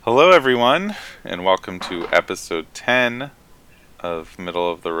Hello, everyone, and welcome to episode 10 of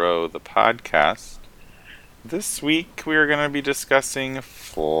Middle of the Row, the podcast. This week we are going to be discussing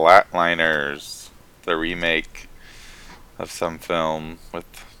Flatliners, the remake of some film with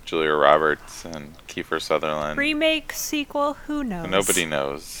Julia Roberts and Kiefer Sutherland. Remake, sequel, who knows? Nobody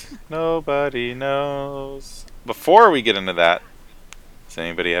knows. Nobody knows. Before we get into that, does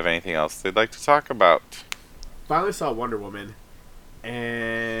anybody have anything else they'd like to talk about? Finally saw Wonder Woman,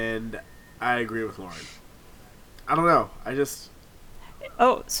 and I agree with Lauren. I don't know.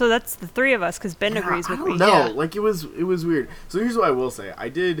 Oh, so that's the three of us, because Ben agrees with me. No, Yeah. like it was weird. So here's what I will say. I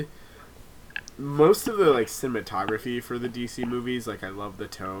did most of the cinematography for the DC movies. Like I love the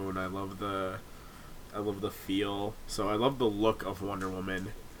tone. I love the feel. So I love the look of Wonder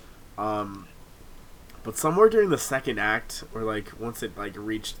Woman. But somewhere during the second act, or once it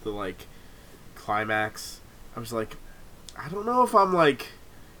reached the climax, I was like, I don't know if I'm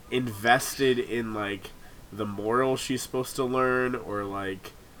invested in the moral she's supposed to learn, or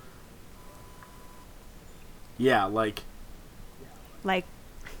Like,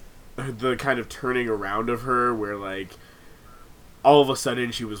 the kind of turning around of her where all of a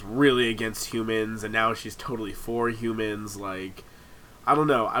sudden she was really against humans and now she's totally for humans. I don't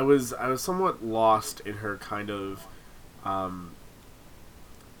know. I was somewhat lost in her kind of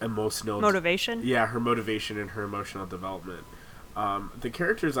emotional motivation? Yeah, her motivation and her emotional development. The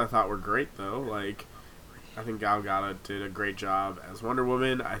characters I thought were great though. I think Gal Gadot did a great job as Wonder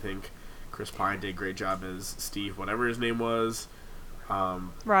Woman. I think Chris Pine did a great job as Steve, whatever his name was.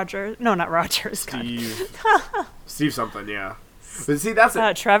 Roger. No, not Roger. Steve something, yeah. But see, that's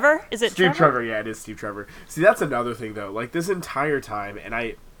Trevor? Is it Steve Trevor? Yeah, it is Steve Trevor. See, that's another thing though. This entire time, and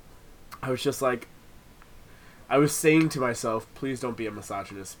I was just I was saying to myself, please don't be a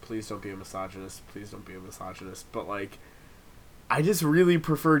misogynist. Please don't be a misogynist. Please don't be a misogynist. But I just really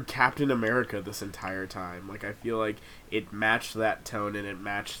preferred Captain America this entire time. I feel like it matched that tone and it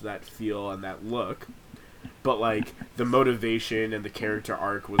matched that feel and that look. But the motivation and the character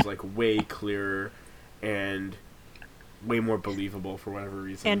arc was way clearer and way more believable for whatever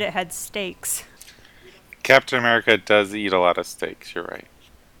reason. And it had stakes. Captain America does eat a lot of steaks, you're right.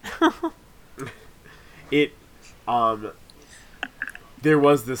 It, there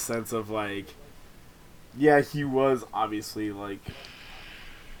was this sense of yeah, he was obviously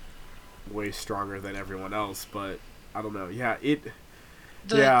way stronger than everyone else, but I don't know. Yeah,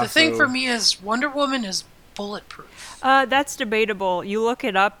 The thing for me is Wonder Woman is bulletproof. That's debatable. You look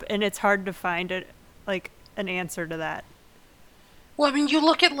it up, and it's hard to find an answer to that. Well, I mean, you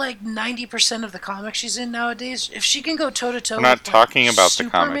look at 90% of the comics she's in nowadays. If she can go toe to toe, We're not talking about the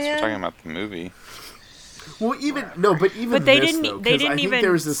Superman, comics, we're talking about the movie. Well, even But they this, didn't- though, they 'cause didn't I think even-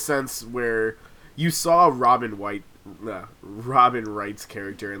 there was this sense where you saw Robin Wright's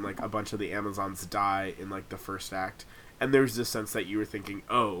character and a bunch of the Amazons die in the first act, and there was this sense that you were thinking,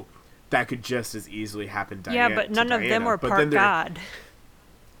 oh, that could just as easily happen. Yeah, but none of them were part God.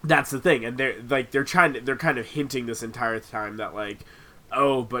 That's the thing, and they're kind of hinting this entire time that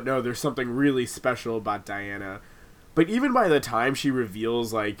oh, but no, there's something really special about Diana. But even by the time she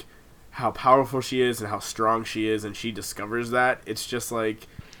reveals how powerful she is and how strong she is, and she discovers that, it's just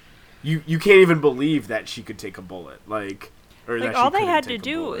you can't even believe that she could take a bullet, or that All she they couldn't had to take a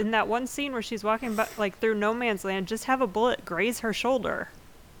do bullet. in that one scene where she's walking through no man's land, just have a bullet graze her shoulder.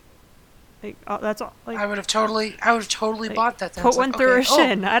 That's all. I would have totally bought that. Then Put it's one through her okay,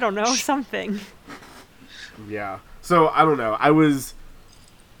 shin. I don't know, something. Yeah. So I don't know.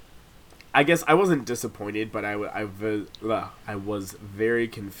 I guess I wasn't disappointed, but I was very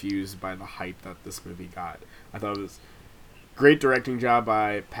confused by the hype that this movie got. I thought it was great directing job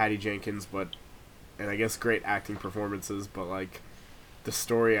by Patty Jenkins, and I guess great acting performances, but the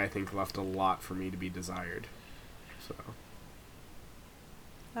story I think left a lot for me to be desired. So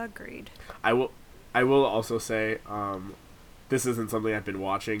Agreed. I will also say this isn't something I've been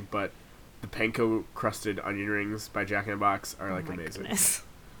watching, but the panko crusted onion rings by Jack in the Box are Oh my amazing. goodness.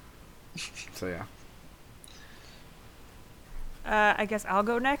 So yeah. I guess I'll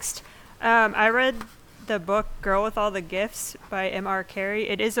go next. I read the book Girl with All the Gifts by M.R. Carey.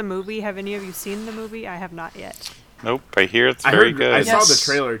 It is a movie. Have any of you seen the movie? I have not yet. Nope, I hear it's I very heard- good. I saw Yes,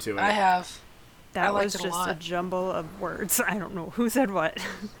 the trailer to it. I have. That I liked was it a just a lot. jumble of words. I don't know who said what.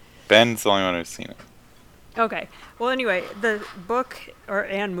 Ben's the only one who's seen it. Okay. Well, anyway, the book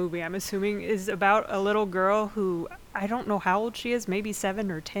and movie, I'm assuming, is about a little girl who, I don't know how old she is, maybe 7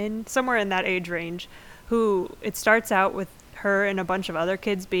 or 10, somewhere in that age range, who it starts out with her and a bunch of other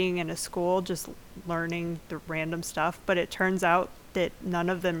kids being in a school just learning the random stuff, but it turns out that none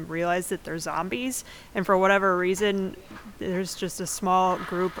of them realize that they're zombies, and for whatever reason, there's just a small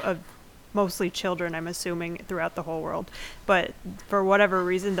group of mostly children, I'm assuming, throughout the whole world. But for whatever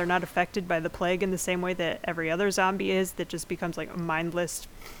reason, they're not affected by the plague in the same way that every other zombie is, that just becomes like a mindless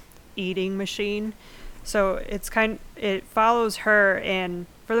eating machine. So it follows her, and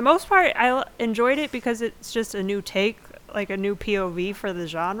for the most part, enjoyed it because it's just a new take, like a new POV for the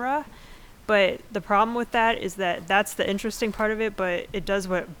genre. But the problem with that is that that's the interesting part of it, but it does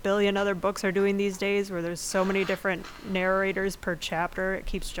what a billion other books are doing these days, where there's so many different narrators per chapter. It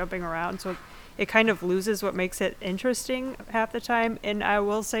keeps jumping around, so it kind of loses what makes it interesting half the time. And I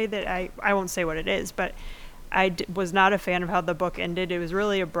will say that I won't say what it is, but was not a fan of how the book ended. It was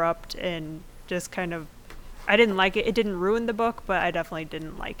really abrupt and just kind of, I didn't like it. It didn't ruin the book, but I definitely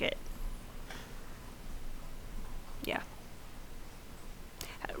didn't like it. Yeah.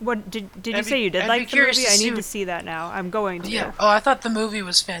 What did you say you did like the movie? I need to see that now. I'm going to. Yeah. Oh, I thought the movie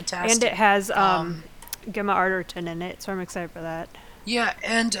was fantastic. And it has Gemma Arterton in it, so I'm excited for that. Yeah,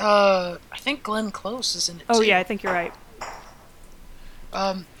 and I think Glenn Close is in it too. Oh yeah, I think you're right.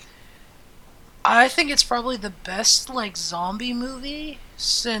 I think it's probably the best like zombie movie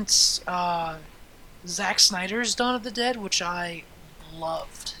since Zack Snyder's Dawn of the Dead, which I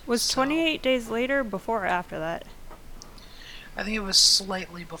loved. Was 28 Days Later before or after that? I think it was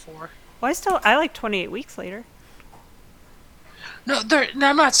slightly before. Well, I like 28 Weeks Later. No,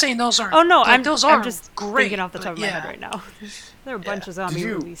 I'm not saying those aren't. Oh no, I'm just great, thinking off the top of my head right now. There are a bunch of zombie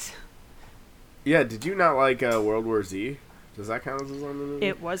movies. Yeah, did you not like World War Z? Does that count as a zombie movie?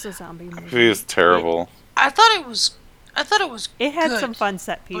 It was a zombie movie. It was terrible. I thought it was. It had good, some fun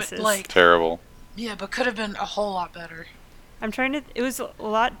set pieces. but, like, Terrible. Yeah, but could have been a whole lot better. It was a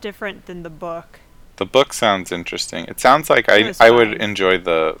lot different than the book. The book sounds interesting. It sounds like I fine. would enjoy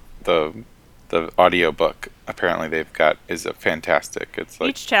the audio book. Apparently they've got is a fantastic. It's like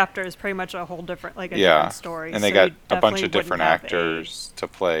Each chapter is pretty much a whole different, like a different story. and they so got you a bunch definitely of different wouldn't have actors to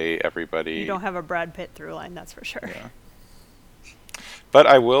play everybody. You don't have a Brad Pitt through line, that's for sure. Yeah. But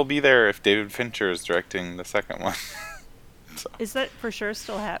I will be there if David Fincher is directing the second one. So Is that for sure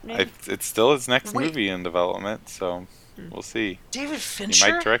still happening? it's still his next Wait. movie in development, so we'll see. David He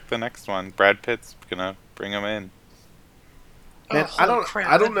Fincher. might direct the next one. Brad Pitt's gonna bring him in. Man, Oh, I holy crap,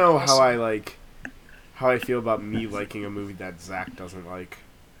 don't that'd be know awesome. how I feel about me liking a movie that Zach doesn't like.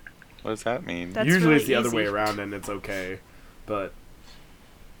 What does that mean? That's Usually really it's the other easy. way around and it's okay. But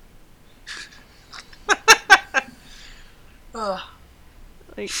Ugh.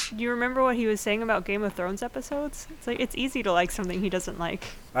 Like, do you remember what he was saying about Game of Thrones episodes? It's like, it's easy to like something he doesn't like.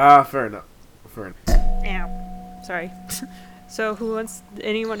 fair enough. Ow. Sorry. So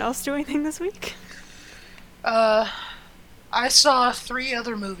anyone else do anything this week? I saw 3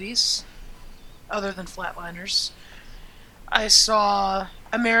 other movies, other than Flatliners. I saw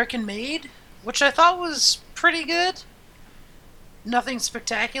American Made, which I thought was pretty good. Nothing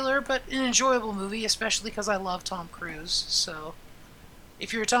spectacular, but an enjoyable movie, especially because I love Tom Cruise. So,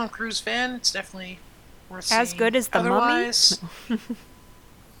 if you're a Tom Cruise fan, it's definitely worth seeing. As good as The Mummy? Otherwise,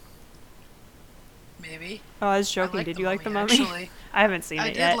 maybe. Oh, I was joking. I like Did The you like The Mummy, Mummy? actually. I haven't seen I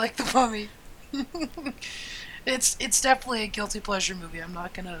it did yet. like The Mummy. It's definitely a guilty pleasure movie. I'm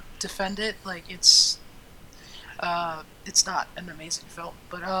not gonna defend it. Like it's not an amazing film.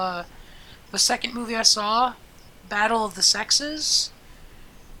 But the second movie I saw, Battle of the Sexes,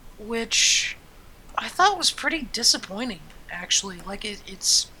 which I thought was pretty disappointing. Actually, like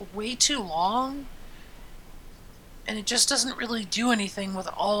it's way too long, and it just doesn't really do anything with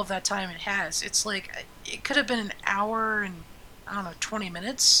all of that time it has. It's like it could have been an hour and I don't know 20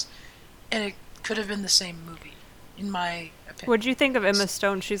 minutes, and it could have been the same movie, in my opinion. What'd you think of Emma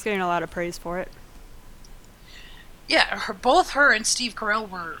Stone? She's getting a lot of praise for it. Yeah, both her and Steve Carell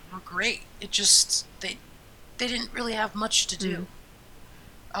were great. It just they didn't really have much to do.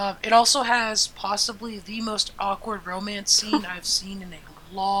 It also has possibly the most awkward romance scene I've seen in a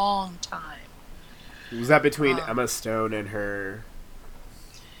long time. Was that between Emma Stone and her?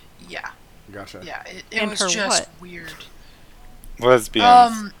 Yeah, Gotcha. yeah. It And was her just what? weird.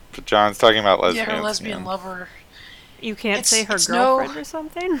 Lesbians. John's talking about lesbians. Yeah, her lesbian lover. You can't It's- say her it's girlfriend or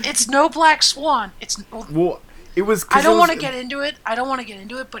something? It's no Black Swan. It's Well, it was. 'cause I don't it was- want to get into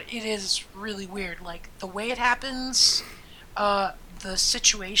it. But it is really weird. Like the way it happens, the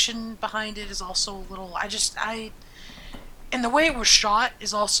situation behind it is also a little. And the way it was shot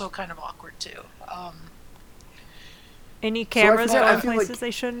is also kind of awkward too. Any cameras feel- I going feel places like-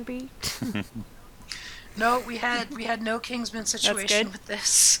 they shouldn't be? No, we had no Kingsman situation good. with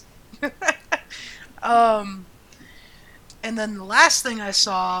this. And then the last thing I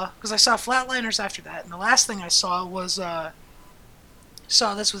saw, because I saw Flatliners after that, and the last thing I saw was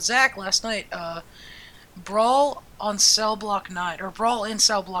saw this with Zach last night. Brawl on Cell Block 9, or Brawl in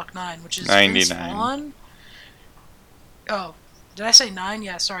Cell Block 9, which is Vince 99. Vaughn. Oh, did I say 9?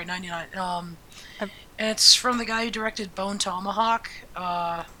 Yeah, sorry, 99. And it's from the guy who directed Bone Tomahawk.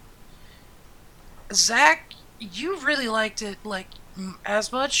 Zach, you really liked it, like,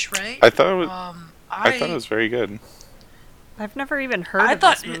 as much, right? I thought it was very good. I've never even heard of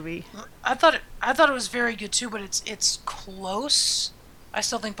this movie. I thought it was very good too, but it's close. I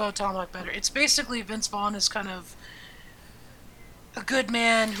still think Bone Tomahawk better. It's basically Vince Vaughn is kind of a good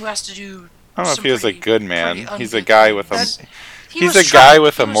man who has to do. I don't know if he was a good man. He's a ungood guy things. with a He he's a guy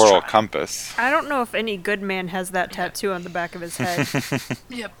with a was moral trying. compass. I don't know if any good man has that tattoo on the back of his head.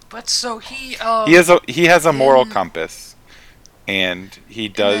 Yeah, but so he He has a moral in- compass, and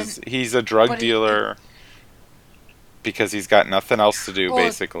he's a drug but dealer because he's got nothing else to do Well,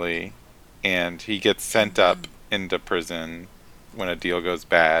 basically, and he gets sent up into prison when a deal goes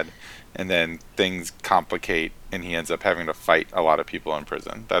bad, and then things complicate, and he ends up having to fight a lot of people in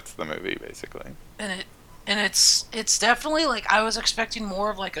prison. That's the movie basically. and it's definitely like I was expecting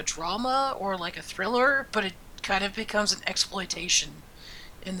more of like a drama or like a thriller, but it kind of becomes an exploitation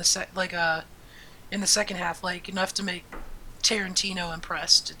in the in the second half, like enough to make Tarantino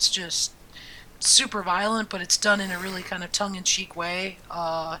impressed. It's just super violent, but it's done in a really kind of tongue-in-cheek way.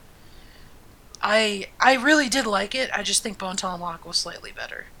 I really did like it. I just think Bone Tomahawk was slightly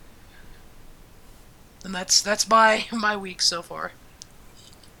better, and that's my week so far.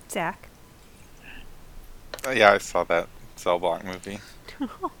 Zach. Yeah, I saw that Cell Block movie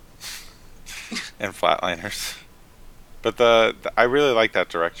and Flatliners, but I really like that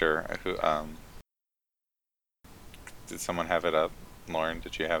director. Who did someone have it up? Lauren,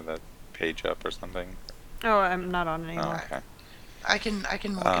 did you have that page up or something? Oh, I'm not on Oh, anymore. okay. I can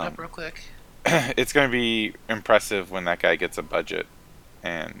look it up real quick. It's going to be impressive when that guy gets a budget,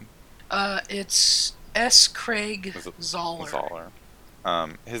 and It's S. Craig Was it Zoller. Zoller.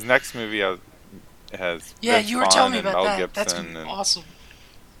 His next movie has Yeah, Vince you were Vaughn telling me and about Mel that. That's Gibson, and awesome.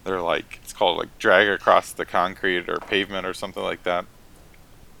 they're like, it's called like Drag Across the Concrete or Pavement or something like that.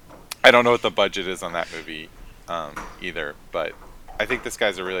 I don't know what the budget is on that movie either, but I think this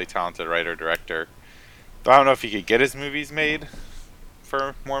guy's a really talented writer director. But I don't know if he could get his movies made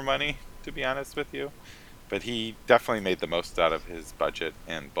for more money, to be honest with you. But he definitely made the most out of his budget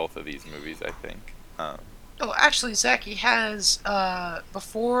in both of these movies, I think. Oh, actually, Zach, he has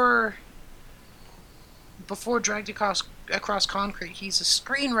before Dragged Across Concrete, he's a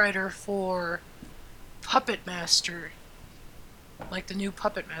screenwriter for Puppet Master, like the new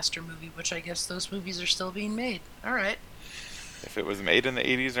Puppet Master movie, which I guess those movies are still being made. All right. If it was made in the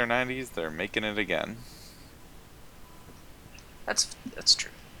 80s or 90s, they're making it again. That's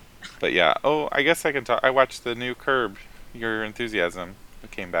true. But yeah, oh, I guess I can talk. I watched the new Curb Your Enthusiasm. It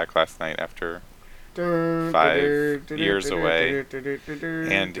came back last night after 5 years away,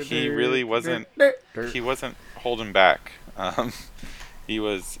 and he really wasn't. He wasn't holding back. He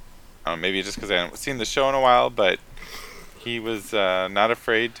was, maybe just because I hadn't seen the show in a while, but he was not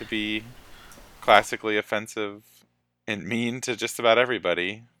afraid to be classically offensive and mean to just about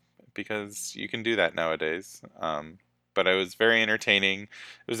everybody, because you can do that nowadays. But it was very entertaining.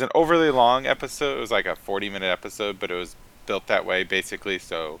 It was an overly long episode. It was like a 40-minute episode, but it was built that way basically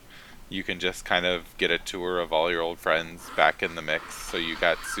so you can just kind of get a tour of all your old friends back in the mix. So you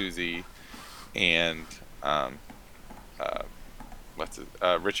got Susie and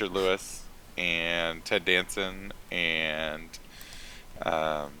Richard Lewis and Ted Danson and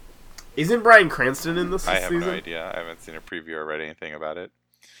Isn't Bryan Cranston in this I have season? no idea. I haven't seen a preview or read anything about it.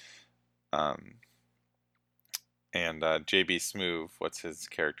 And JB Smoove, what's his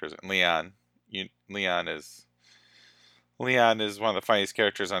character's Leon? Leon is one of the funniest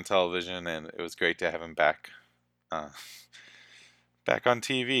characters on television, and it was great to have him back on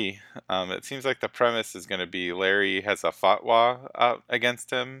TV. It seems like the premise is going to be Larry has a fatwa out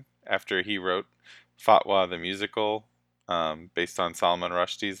against him after he wrote Fatwa the musical, based on Salman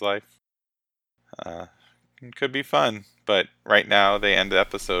Rushdie's life. It could be fun, but right now they end the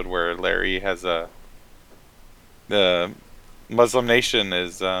episode where Larry has the Muslim Nation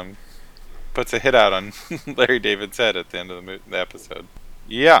puts a hit out on Larry David's head at the end of the episode.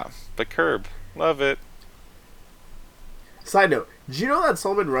 Yeah, but Curb, love it. Side note: did you know that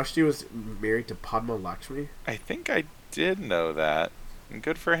Salman Rushdie was married to Padma Lakshmi? I think I did know that. And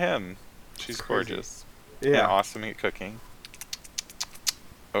good for him. She's It's crazy. gorgeous. Yeah. And awesome at cooking.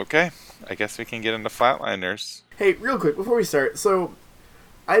 Okay, I guess we can get into Flatliners. Hey, real quick before we start, so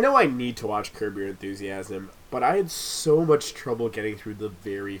I know I need to watch Curb Your Enthusiasm. but I had so much trouble getting through the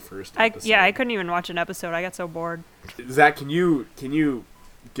very first episode. I couldn't even watch an episode. I got so bored. Zach, can you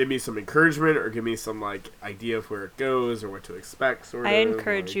give me some encouragement or give me some like idea of where it goes or what to expect? Sort I of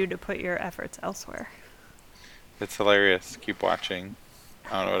encourage you to put your efforts elsewhere. It's hilarious. Keep watching.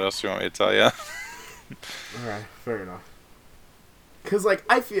 I don't know what else you want me to tell you. All right, fair enough. Because like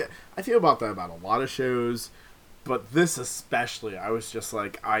I feel about that about a lot of shows, but this especially, I was just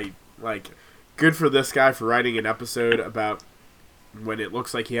like good for this guy for writing an episode about when it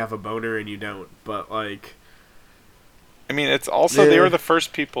looks like you have a boner and you don't, but like. I mean, it's also they were the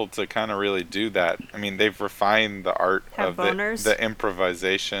first people to kind of really do that. I mean, they've refined the art of the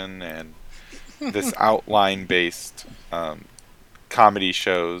improvisation and this outline-based comedy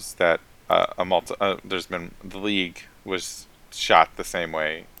shows that there's been The League was shot the same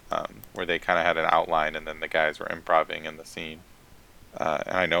way, where they kind of had an outline and then the guys were improvising in the scene.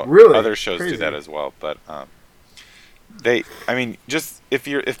 And I know other shows do that as well, but just if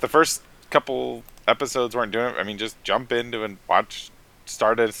the first couple episodes weren't doing it, I mean, just jump into and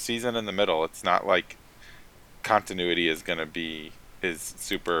start a season in the middle. It's not like continuity is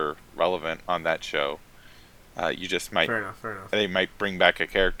super relevant on that show. You just might, fair enough. They might bring back a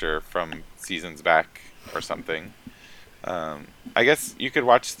character from seasons back or something. I guess you could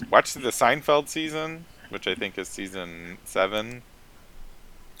watch the Seinfeld season, which I think is season 7,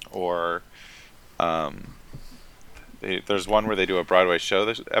 or there's one where they do a Broadway show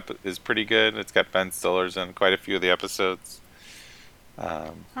that is pretty good. It's got Ben Stiller's in quite a few of the episodes.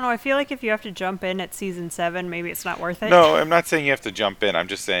 I don't know, I feel like if you have to jump in at season 7, maybe it's not worth it. No, I'm not saying you have to jump in. I'm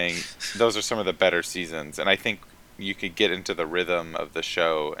just saying those are some of the better seasons. And I think you could get into the rhythm of the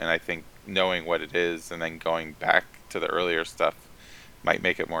show. And I think knowing what it is and then going back to the earlier stuff might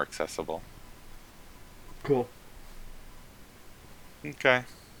make it more accessible. Cool. Okay.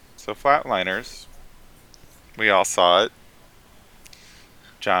 So Flatliners. We all saw it.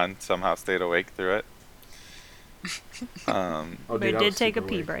 John somehow stayed awake through it. We did take a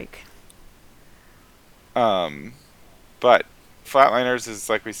pee break. But Flatliners is,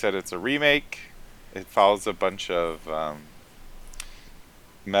 like we said, it's a remake. It follows a bunch of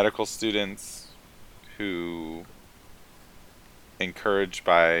medical students who, encouraged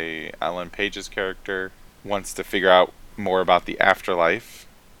by Ellen Page's character, wants to figure out more about the afterlife.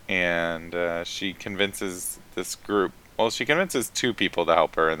 And she convinces this group. Well, she convinces 2 people to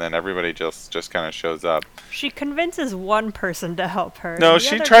help her, and then everybody just kind of shows up. She convinces one person to help her. No,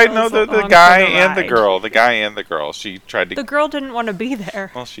 she tried. No, the guy and the girl. The guy and the girl. She tried to. The girl didn't want to be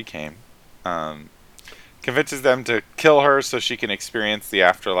there. Well, she came. Convinces them to kill her so she can experience the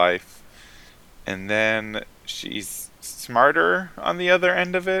afterlife, and then she's smarter on the other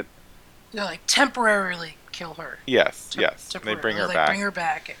end of it. Yeah, like temporarily kill her. Yes. They bring her back. Bring her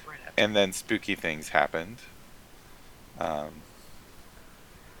back. And then spooky things happened.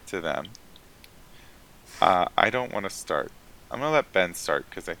 To them. I don't want to start. I'm gonna let Ben start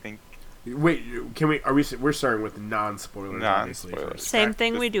because I think. Wait, can we? We're starting with non-spoilers. Non-spoilers. Same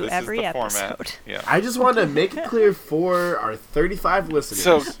thing we do every episode. Yeah. I just want to make it clear for our 35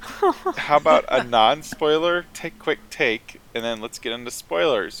 listeners. So, how about a non-spoiler quick take, and then let's get into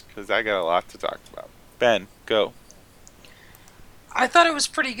spoilers because I got a lot to talk about. Ben, go. I thought it was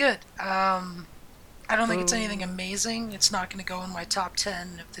pretty good. I don't think it's anything amazing. It's not going to go in my top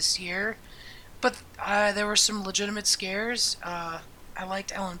 10 of this year. But there were some legitimate scares. I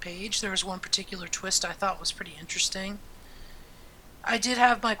liked Ellen Page. There was one particular twist I thought was pretty interesting. I did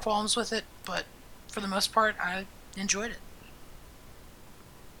have my qualms with it, but for the most part, I enjoyed it.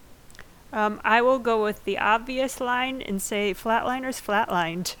 I will go with the obvious line and say Flatliners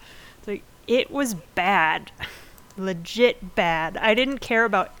flatlined. Like, it was bad. Legit bad. I didn't care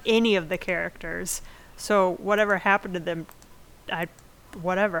about any of the characters. So whatever happened to them,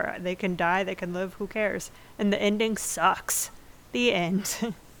 whatever. They can die, they can live, who cares? And the ending sucks. The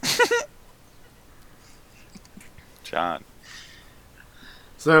end. John.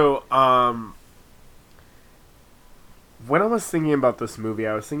 So, when I was thinking about this movie,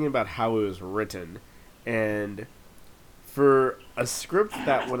 I was thinking about how it was written. And for a script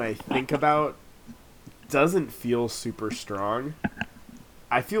that when I think about doesn't feel super strong,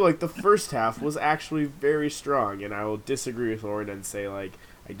 I feel like the first half was actually very strong, and I will disagree with Lauren and say, like,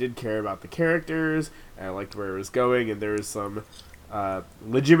 I did care about the characters, and I liked where it was going, and there was some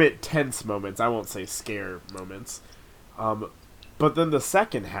legitimate tense moments. I won't say scare moments. But then the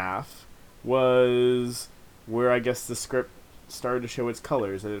second half was where I guess the script started to show its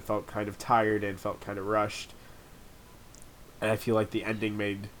colors, and it felt kind of tired and felt kind of rushed. And I feel like the ending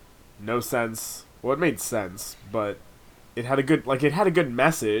made no sense. Well, it made sense, but it had a good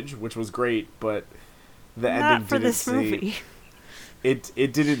message, which was great, but the Not ending for didn't this seem movie. it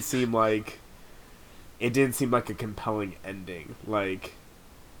didn't seem like a compelling ending. Like,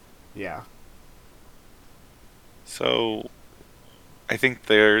 yeah. So, I think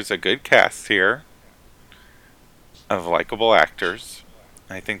there's a good cast here of likable actors.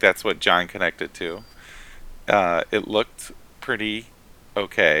 I think that's what John connected to. It looked pretty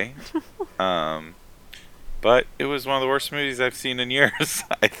okay. But it was one of the worst movies I've seen in years,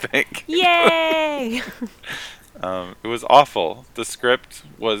 I think. Yay! It was awful. The script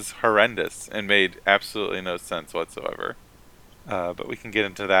was horrendous and made absolutely no sense whatsoever. But we can get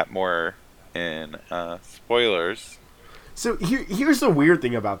into that more in spoilers. So here's the weird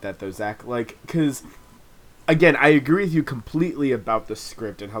thing about that, though, Zach. Like, because again, I agree with you completely about the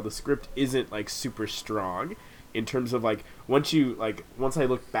script and how the script isn't like super strong in terms of like once I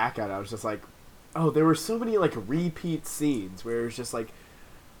look back at it, I was just like, oh, there were so many like repeat scenes where it was just like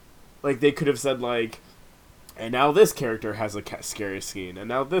they could have said like, and now this character has a scary scene, and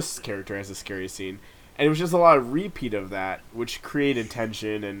now this character has a scary scene, and it was just a lot of repeat of that, which created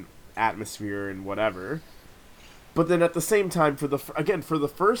tension and atmosphere and whatever. But then at the same time, for the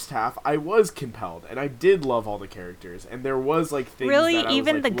first half, I was compelled, and I did love all the characters, and there was like things Really? that I was,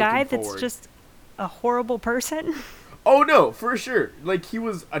 Even like, the guy looking that's forward. just a horrible person? Oh no, for sure. Like, he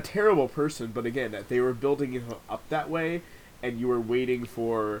was a terrible person, but again, they were building him up that way, and you were waiting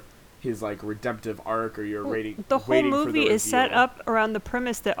for his like redemptive arc, or you're waiting. The whole waiting for movie the is set reveal. up around the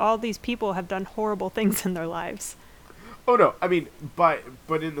premise that all these people have done horrible things in their lives. Oh no, I mean, but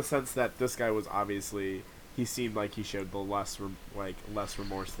in the sense that this guy was obviously, he seemed like he showed the less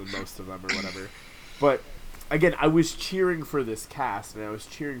remorse than most of them or whatever. But again, I was cheering for this cast, and I was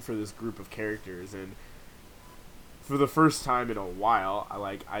cheering for this group of characters, and for the first time in a while,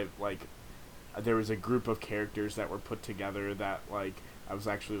 there was a group of characters that were put together that like I was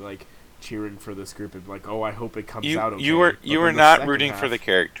actually like cheering for this group and like, oh, I hope it comes out okay. You were But then the not second rooting half- for the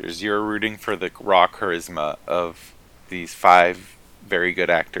characters. You were rooting for the raw charisma of these 5 very good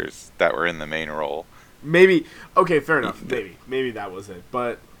actors that were in the main role. Maybe, okay, fair enough. Maybe that was it.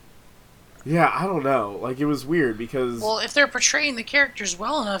 But yeah, I don't know. Like, it was weird because Well, if they're portraying the characters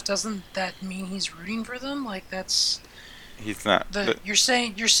well enough, doesn't that mean he's rooting for them? Like, that's He's not. you're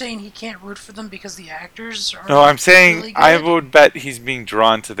saying he can't root for them because the actors are. No, I'm saying really I good? would bet he's being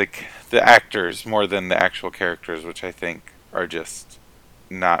drawn to the actors more than the actual characters, which I think are just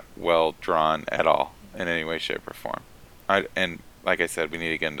not well drawn at all in any way, shape, or form. And like I said, we need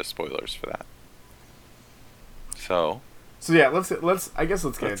to get into spoilers for that. So yeah, let's get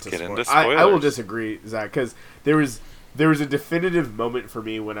into spoilers. I will spoilers. disagree, Zach, because there was a definitive moment for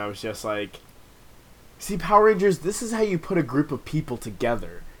me when I was just like, see, Power Rangers, this is how you put a group of people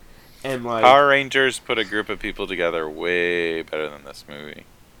together. And like Power Rangers put a group of people together way better than this movie.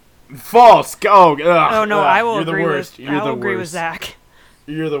 false. Oh, ugh, Oh no, ugh, I will you're agree the worst. with. You're I the will agree with worst. Zach.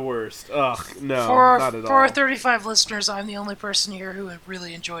 You're the worst. Ugh, no, for not at for all. our 35 listeners, I'm the only person here who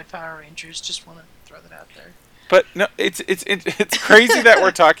really enjoyed Power Rangers. Just want to throw that out there. But no, it's crazy that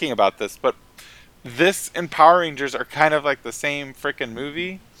we're talking about this, but this and Power Rangers are kind of like the same freaking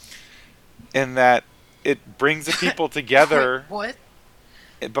movie in that it brings the people together Wait,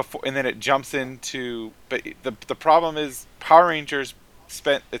 what? before, and then it jumps into. But the problem is Power Rangers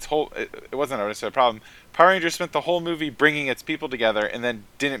spent its whole. It wasn't necessarily a problem. Power Rangers spent the whole movie bringing its people together, and then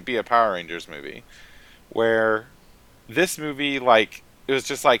didn't be a Power Rangers movie. Where this movie, like, it was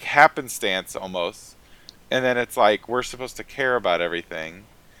just like happenstance almost. And then it's like, we're supposed to care about everything.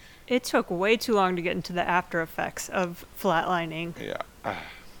 It took way too long to get into the after effects of flatlining. Yeah.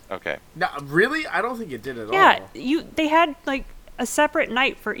 Okay. No, really? I don't think it did at Yeah, all. they had like a separate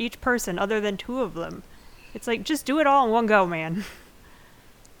night for each person other than 2 of them. It's like, just do it all in one go, man.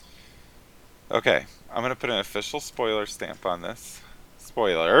 Okay. I'm going to put an official spoiler stamp on this.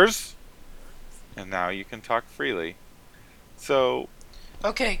 Spoilers. And now you can talk freely. So,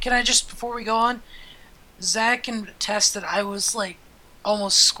 Okay, can I just, before we go on, Zach can attest that I was like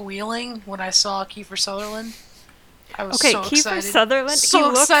almost squealing when I saw Kiefer Sutherland. I was Okay, so Kiefer excited. Sutherland. So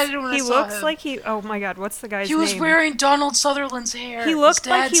excited when I he saw looks him. like he. Oh my God, what's the guy's He name? was wearing Donald Sutherland's hair. He looked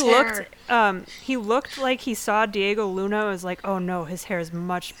his like dad's he hair. looked. He looked like he saw Diego Luna and was like, "Oh no, his hair is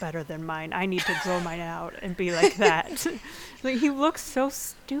much better than mine. I need to grow mine out and be like that." Like, he looks so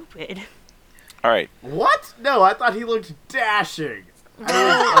stupid. all right. What? No, I thought he looked dashing.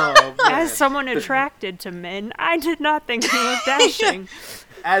 Oh, man. As someone attracted to men, I did not think he looked dashing.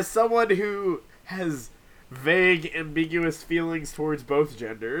 As someone who has vague, ambiguous feelings towards both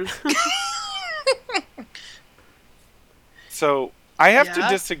genders. So, I have to Yeah?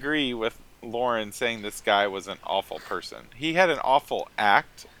 disagree with Lauren saying this guy was an awful person. He had an awful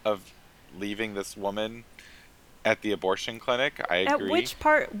act of leaving this woman at the abortion clinic. I At agree. which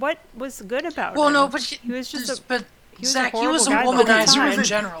part? What was good about Well, him? no, but he was just a. but he was a Zach, he was a horrible guy the whole womanizer time. in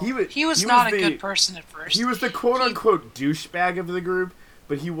general. he was not a the- good person at first. He was the quote-unquote douchebag of the group,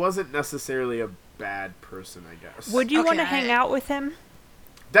 but he wasn't necessarily a bad person, I guess. Would you Okay, want to hang out with him?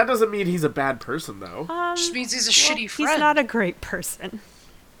 That doesn't mean he's a bad person, though. Just means he's a well, shitty friend. He's not a great person.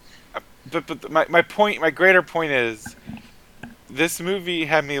 But my greater point is, this movie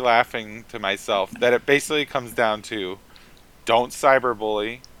had me laughing to myself that it basically comes down to, don't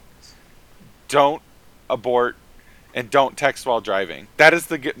cyberbully, don't abort, and don't text while driving. That is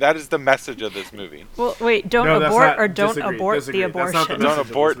the message of this movie. Well, wait, don't No, that's abort not- or don't disagree, abort disagree. the That's not the abortion. message Don't of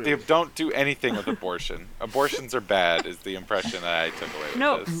this abort. movie. Don't do anything with abortion. Abortions are bad. Is the impression that I took away with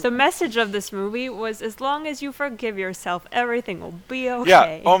No, this. the message of this movie was as long as you forgive yourself, everything will be okay.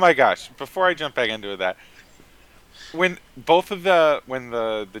 Yeah. Oh my gosh. Before I jump back into that, when the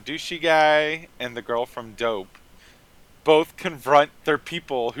douchey guy and the girl from Dope both confront their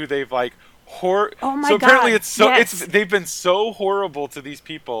people who they've like Oh my so apparently God, it's so yes. they've been so horrible to these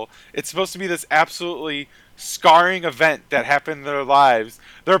people. It's supposed to be this absolutely scarring event that happened in their lives.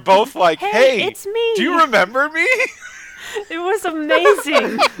 They're both like, Hey, "Hey, it's me." do you remember me?" It was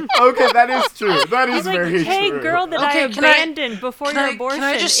amazing. Okay, that is true. That is He's like, very hey, true. girl that I Okay, can I- abandoned before your abortion.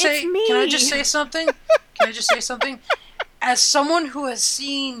 Can I just say? It's me. Can I just say something? Can I just say something? As someone who has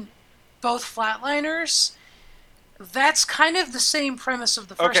seen both Flatliners, that's kind of the same premise of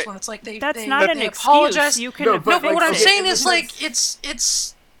the first Okay. one. It's like That's they not an they excuse. apologize. You can No, but No, but what I'm okay, saying it is was- like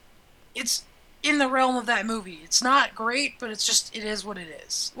it's in the realm of that movie. It's not great, but it is what it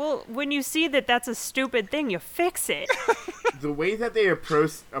is. Well, when you see that that's a stupid thing, you fix it. The way that they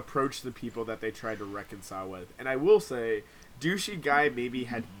approach the people that they try to reconcile with, and I will say, douchey guy maybe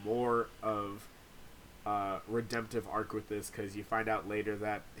had more of redemptive arc with this, because you find out later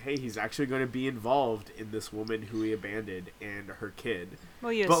that hey, he's actually going to be involved in this woman who he abandoned and her kid.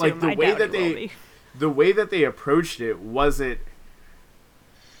 Well, you But, assume. like, the I way doubt that he will they- be. The way that they approached it wasn't,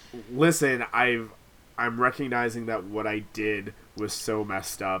 listen, I'm recognizing that what I did was so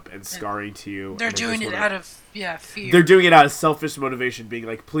messed up and scarring to you. They're and I doing just it wanna- out of fear. They're doing it out of selfish motivation, being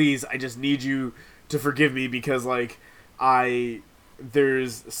like, please, I just need you to forgive me because, like,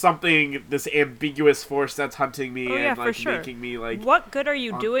 there's something, this ambiguous force that's hunting me Oh, yeah, and, for like, sure. making me, like... What good are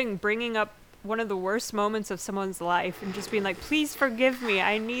you doing bringing up one of the worst moments of someone's life and just being like, please forgive me,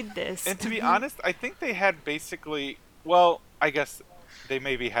 I need this. And to be honest, I think they had basically, well, I guess they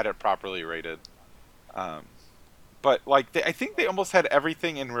maybe had it properly rated. But like, I think they almost had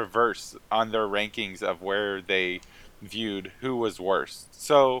everything in reverse on their rankings of where they viewed who was worst.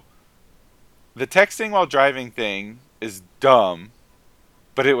 So the texting while driving thing is dumb,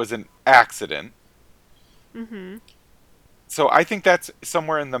 but it was an accident. Mm-hmm. So I think that's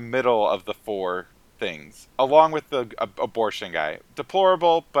somewhere in the middle of the four things, along with the abortion guy.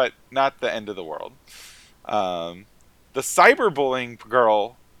 Deplorable, but not the end of the world. The cyberbullying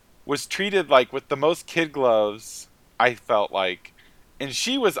girl was treated like with the most kid gloves, I felt like. And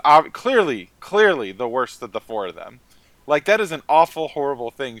she was clearly the worst of the four of them. Like, that is an awful,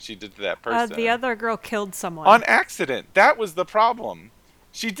 horrible thing she did to that person. The other girl killed someone. On accident. That was the problem.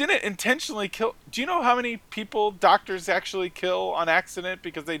 She didn't intentionally kill. Do you know how many people doctors actually kill on accident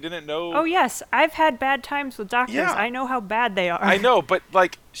because they didn't know? Oh, yes. I've had bad times with doctors. Yeah. I know how bad they are. I know, but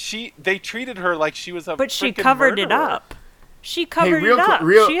like they treated her like she was a But she freaking covered it murderer. up. She covered real it quick- up.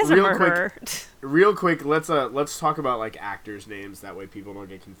 real- She is a real quick- murderer. Real quick, let's talk about, like, actors' names. That way people don't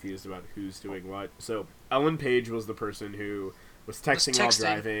get confused about who's doing what. So, Ellen Page was the person who was texting while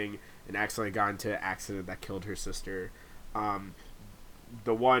driving and accidentally got into an accident that killed her sister.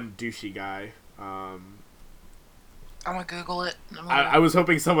 The one douchey guy. I'm gonna Google it. I was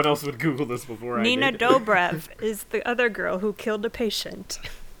hoping someone else would Google this before Nina I did. Dobrev is the other girl who killed a patient.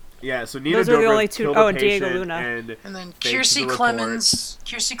 Yeah, so Nina Those are the Dobrev only two- killed oh, a and Diego patient Luna. And then faked the Kiersey report. Clemens.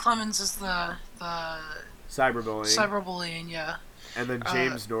 Kiersey Clemens is the Cyberbullying. cyberbullying. Yeah. And then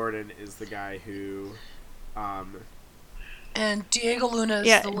James Norton is the guy who... And Diego Luna is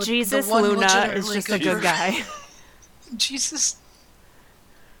Yeah, the Jesus the one Luna is legitimately just a good guy. Jesus.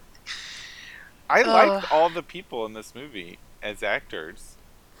 I liked all the people in this movie as actors,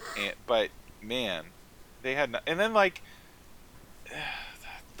 but man, they had and then like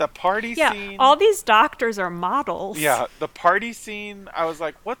the party Yeah, scene. all these doctors are models. Yeah, the party scene. I was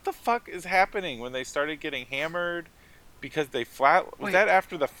like, what the fuck is happening when they started getting hammered because they was Wait. that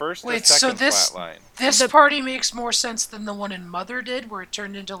after the first or Wait, second so this flatline? this party makes more sense than the one in Mother did, where it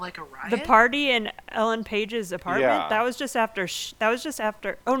turned into like a riot. The party in Ellen Page's apartment. Yeah. That was just after.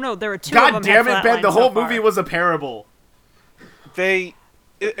 Oh no, there were two of God them. damn had it, Ben! flatlined The so whole far. movie was a parable. They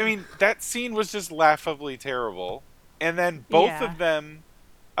I mean, that scene was just laughably terrible. And then both Yeah. of them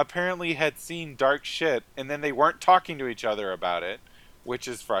apparently had seen dark shit, and then they weren't talking to each other about it, which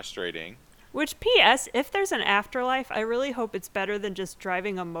is frustrating. Which, P.S., if there's an afterlife, I really hope it's better than just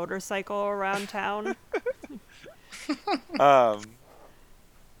driving a motorcycle around town.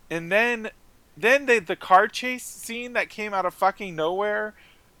 And then the car chase scene that came out of fucking nowhere,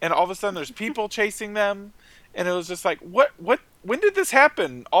 and all of a sudden there's people chasing them, and it was just like, what, when did this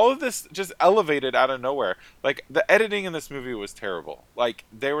happen? All of this just elevated out of nowhere. Like, the editing in this movie was terrible. Like,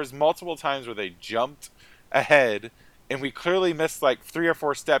 there was multiple times where they jumped ahead, and we clearly missed like 3 or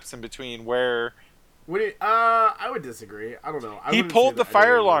 4 steps in between where I would disagree. I don't know. I he wouldn't pulled say the that fire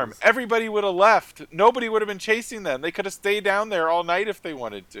editing alarm. was- Everybody would have left. Nobody would have been chasing them. They could have stayed down there all night if they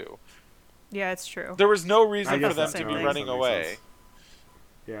wanted to. Yeah, it's true. There was no I reason guess for them that's to the be same running That makes away. sense.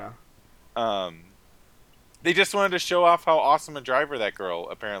 Yeah. They just wanted to show off how awesome a driver that girl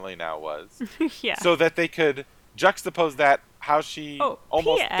apparently now was, Yeah. so that they could juxtapose that how she Oh,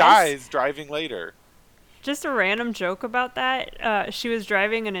 almost P.S. dies driving later. Just a random joke about that. She was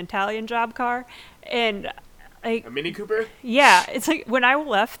driving an Italian job car, and like, A Mini Cooper? yeah, it's like when I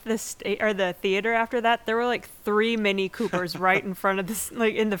left the theater after that, there were like 3 Mini Coopers right in front of this,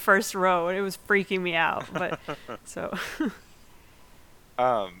 like in the first row, and it was freaking me out. But so,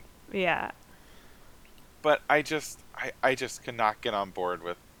 yeah, But I just could not get on board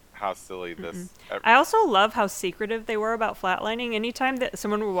with how silly this. I also love how secretive they were about flatlining. Anytime that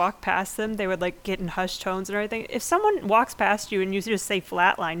someone would walk past them, they would like get in hushed tones and everything. If someone walks past you and you just say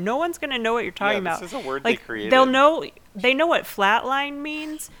flatline, no one's gonna know what you're talking about. This is a word Like they created. they'll know, they know what flatline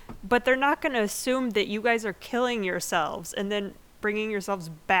means, but they're not gonna assume that you guys are killing yourselves and then bringing yourselves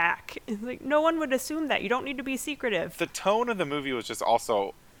back. It's like no one would assume that. You don't need to be secretive. The tone of the movie was just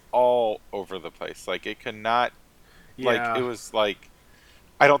also all over the place. Like, it could not. Like, it was like,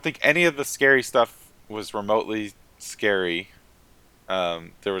 I don't think any of the scary stuff was remotely scary.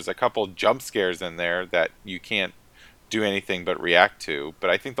 There was a couple jump scares in there that you can't do anything but react to. But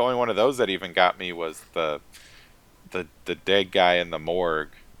I think the only one of those that even got me was the dead guy in the morgue.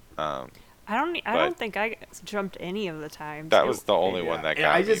 I don't think I jumped any of the times. That was the only one that And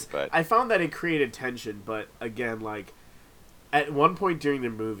got I me. just But I found that it created tension, but again, like at one point during the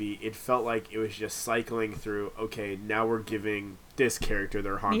movie, it felt like it was just cycling through. Okay, now we're giving this character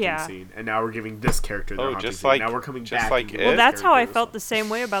their haunting Yeah. scene, and now we're giving this character their haunting just scene. like- Now we're coming just back. like and it. giving Well, this that's how I character felt this- the same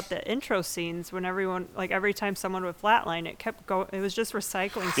way about the intro scenes when everyone, like every time someone would flatline, it kept going. It was just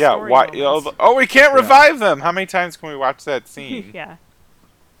recycling. yeah, story why? moments. We can't Yeah. revive them. How many times can we watch that scene? Yeah.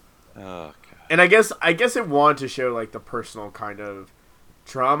 Oh god. And I guess it wanted to show like the personal kind of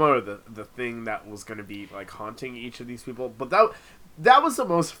drama or the thing that was going to be like haunting each of these people. But that was the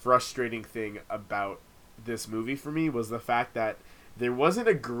most frustrating thing about this movie for me, was the fact that there wasn't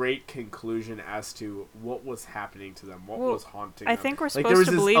a great conclusion as to what was happening to them, what Well, was haunting I them. think we're Like, there supposed was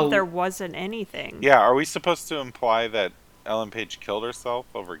to this believe there wasn't anything. Yeah, are we supposed to imply that Ellen Page killed herself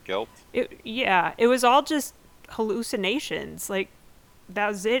over guilt? It was all just hallucinations. Like, that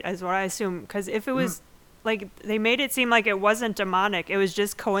was it, is what I assume. Because if it was, like, they made it seem like it wasn't demonic, it was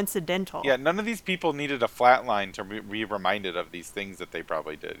just coincidental. Yeah, none of these people needed a flatline to be reminded of these things that they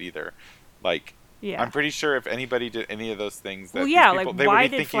probably did either. Like, Yeah. I'm pretty sure if anybody did any of those things, that Well, these yeah, people, like, they why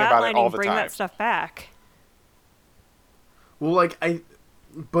would be did thinking about it all flatlining the bring time. that stuff back? Well, like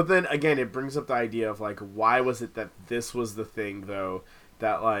but then again, it brings up the idea of like, why was it that this was the thing though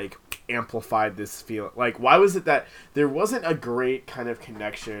that like amplified this feel? Like, why was it that there wasn't a great kind of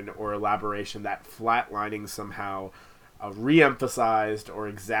connection or elaboration that flatlining somehow re-emphasized or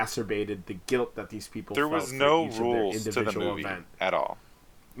exacerbated the guilt that these people There felt was for no each of their rules to the individual movie event. at all.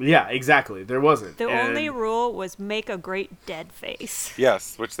 Yeah, exactly. There wasn't. The And- only rule was make a great dead face.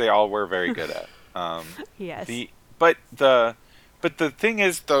 Yes, which they all were very good at. Yes. But the thing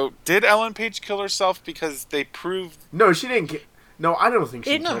is, though, did Ellen Page kill herself because they proved? No, she didn't. No, I don't think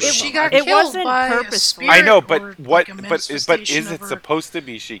she. It- killed it- herself. she got it killed wasn't by a purposeful. spirit I know, but or, what? like, a but is manifestation it of her- supposed to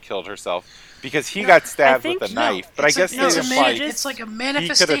be she killed herself? Because he got stabbed think with a no, knife. But I It's guess a, they no, it's, a implied it's like a he could have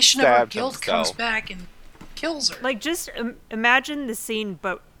manifestation of her stabbed guilt comes himself. back and kills her. Like, just imagine the scene,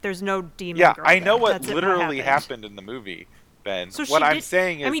 but there's no demon. Yeah, girl I know there. what That's it, literally happened. happened in the movie, Ben. So What she I'm did-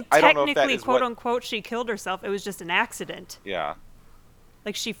 saying is, I mean, I don't know if that technically, is quote what. unquote, she killed herself. It was just an accident. Yeah.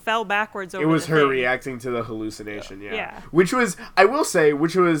 Like, she fell backwards over It was the her thing. reacting to the hallucination. Yeah. Yeah. Which was, I will say,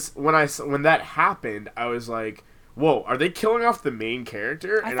 when that happened, I was like, "Whoa, are they killing off the main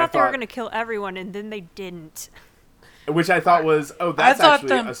character?" I And thought they were going to kill everyone, and then they didn't. which I thought was, oh, that's thought actually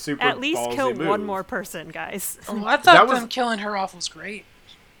them- a super At least ballsy kill move. one more person, guys. Oh, I That thought was- them killing her off was great.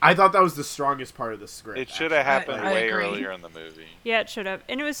 I thought that was the strongest part of the script. It should have actually. happened I way agree. earlier in the movie. Yeah, it should have.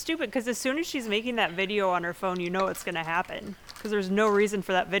 And it was stupid because as soon as she's making that video on her phone, you know it's going to happen. Because there's no reason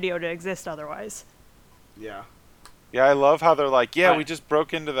for that video to exist otherwise. Yeah. Yeah, I love how they're like, yeah, Right. we just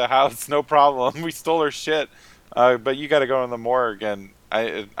broke into the house, no problem. We stole her shit, but you got to go in the morgue. And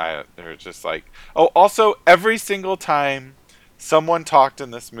they're just like, oh, also every single time someone talked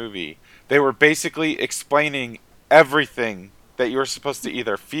in this movie, they were basically explaining everything that you were supposed to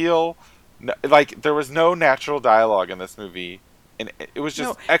either feel, like there was no natural dialogue in this movie, and it was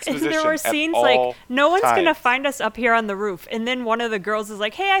just exposition. And there were at scenes all like, no one's going to times. find us up here on the roof. And then one of the girls is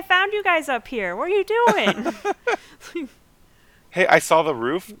like, hey, I found you guys up here. What are you doing? Hey, I saw the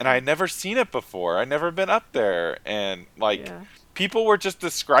roof and I had never seen it before. I'd never been up there. And like Yeah. people were just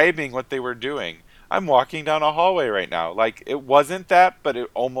describing what they were doing. I'm walking down a hallway right now. Like it wasn't that, but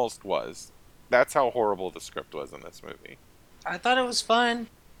it almost was. That's how horrible the script was in this movie. I thought it was fun.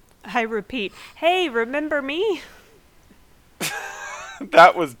 I repeat, hey, remember me?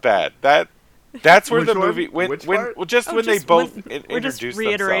 That was bad. That's where Which the one? movie when Which when part? well, just Oh, when they just both we're just introduced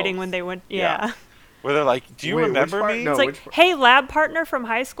reiterating themselves. when they went, Yeah. yeah. Where they're like, "Do you Wait, which remember part? me?" No. It's like, which part? hey, lab partner from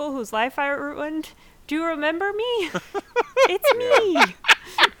high school whose life I ruined, do you remember me? It's me.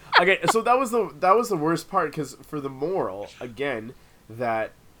 Okay, so that was the worst part because for the moral again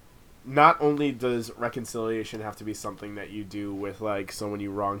that not only does reconciliation have to be something that you do with like someone you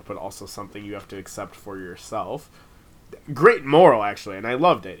wronged, but also something you have to accept for yourself. Great moral actually, and I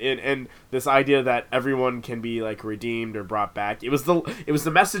loved it. And this idea that everyone can be like redeemed or brought back. It was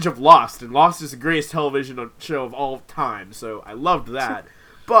the message of Lost, and Lost is the greatest television show of all time. So I loved that,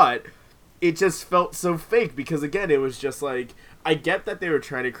 but it just felt so fake because again, it was just like I get that they were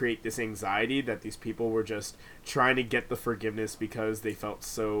trying to create this anxiety that these people were just trying to get the forgiveness because they felt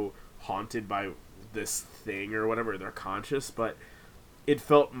so haunted by this thing or whatever they're conscious, but it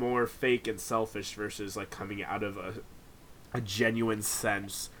felt more fake and selfish versus like coming out of a genuine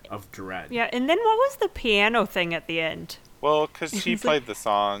sense of dread. Yeah, and then what was the piano thing at the end? Well, because she It's like- played the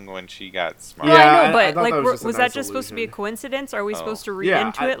song when she got smart. Well, Yeah, I know, I but thought like, that was just a was nice that just supposed to be a illusion. coincidence? Or are we Oh. supposed to read Yeah,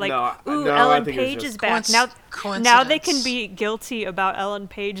 into it? Like, no, I Ellen think it was Page just- is back now. Coincidence. Now they can be guilty about Ellen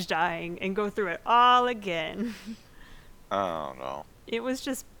Page dying and go through it all again. Oh no. It was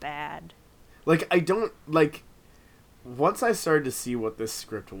just bad. Like I don't like once I started to see what this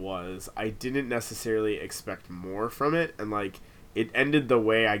script was, I didn't necessarily expect more from it, and like it ended the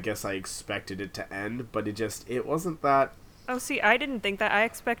way I guess I expected it to end, but it wasn't that. Oh, see, I didn't think that. I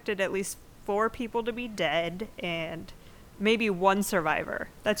expected at least 4 people to be dead and maybe 1 survivor.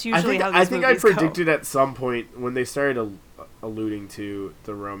 That's usually how I these think I movies go. predicted at some point when they started alluding to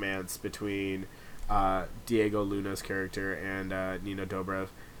the romance between Diego Luna's character and Nina Dobrev.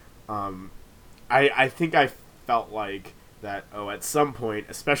 I think I felt like that. Oh, at some point,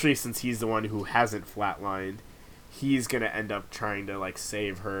 especially since he's the one who hasn't flatlined, he's gonna end up trying to like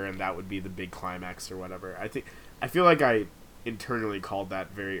save her, and that would be the big climax or whatever. I feel like I internally called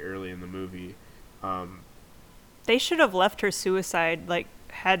that very early in the movie. They should have left her suicide, like,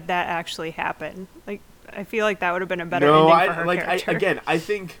 had that actually happen. Like, I feel like that would have been a better ending for her character. I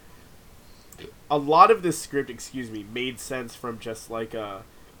think a lot of this script, made sense from just like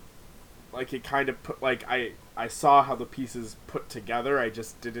it kind of put like I saw how the pieces put together. I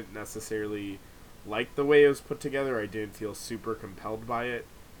just didn't necessarily like the way it was put together. I didn't feel super compelled by it.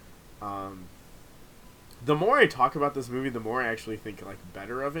 The more I talk about this movie, the more I actually think like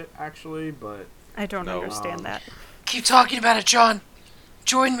better of it. Actually, but I don't No. understand that. Keep talking about it, John.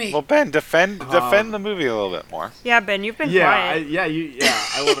 Join me. Well, Ben, defend the movie a little bit more. Yeah, Ben, you've been yeah, quiet.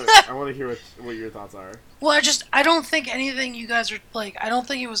 I want to hear what your thoughts are. Well, I don't think anything you guys are like. I don't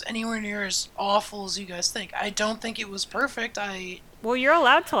think it was anywhere near as awful as you guys think. I don't think it was perfect. Well, you're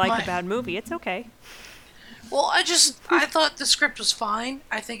allowed to like My- a bad movie. It's okay. Well, I thought the script was fine.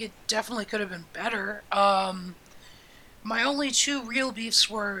 I think it definitely could have been better. My only 2 real beefs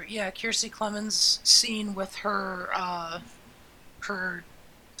were, Kiersey Clemens' scene with her,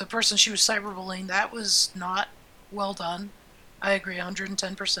 the person she was cyberbullying. That was not well done. I agree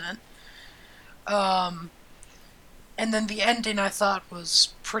 110%. And then the ending I thought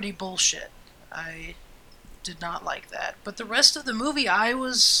was pretty bullshit. I did not like that. But the rest of the movie, I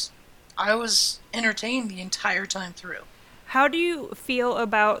was entertained the entire time through. How do you feel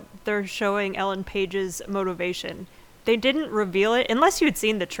about their showing Ellen Page's motivation? They didn't reveal it, unless you had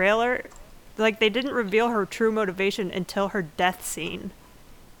seen the trailer. Like, they didn't reveal her true motivation until her death scene.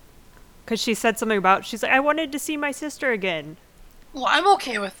 Because she said something about, she's like, I wanted to see my sister again. Well, I'm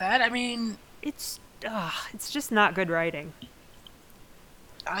okay with that. I mean, It's just not good writing.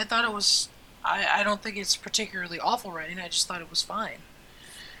 I thought it was... I don't think it's particularly awful writing. I just thought it was fine.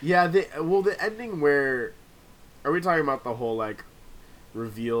 Yeah, the ending where are we talking about the whole like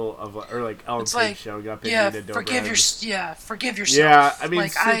reveal of or like Ellen It's Page like, showing up in yeah, Nina forgive Dobrev? forgive yourself. Yeah, I mean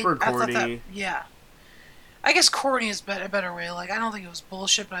like super I thought that, corny. yeah. I guess corny is a better way. Like I don't think it was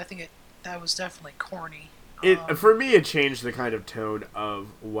bullshit, but I think that was definitely corny. It for me it changed the kind of tone of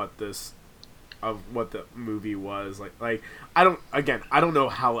what the movie was like I don't know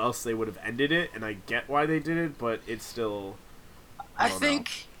how else they would have ended it, and I get why they did it, but it's still I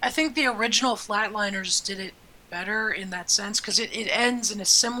think the original Flatliners did it better in that sense because it ends in a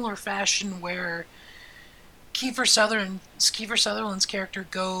similar fashion where Kiefer Sutherland's character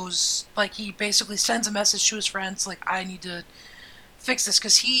goes like he basically sends a message to his friends like I need to fix this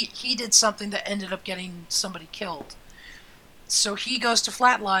because he did something that ended up getting somebody killed. So he goes to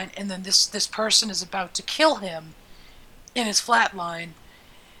Flatline, and then this person is about to kill him in his Flatline,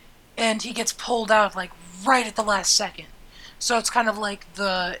 and he gets pulled out like right at the last second. So it's kind of like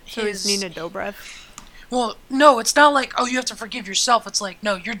So is Nina Dobrev? Well, no, it's not like, oh, you have to forgive yourself. It's like,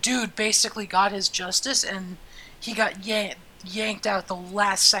 no, your dude basically got his justice, and he got yanked out the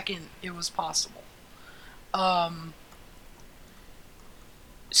last second it was possible.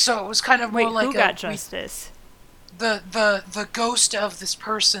 So it was kind of Wait, more like who got justice? The ghost of this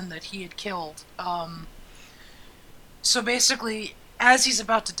person that he had killed. So basically, as he's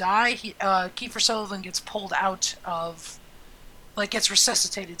about to die, Kiefer Sutherland gets pulled out of, like, gets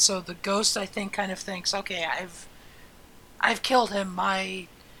resuscitated. So the ghost, I think, kind of thinks, okay, I've killed him. I've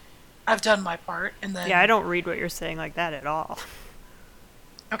done my part, and then Yeah, I don't read what you're saying like that at all.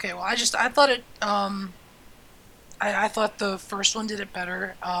 Okay, well, I thought it. I thought the first one did it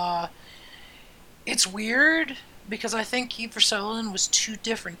better. It's weird because I think Kiefer Sutherland was two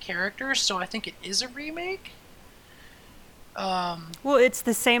different characters, so I think it is a remake. Well, it's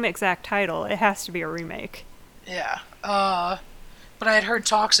the same exact title. It has to be a remake. Yeah. But I had heard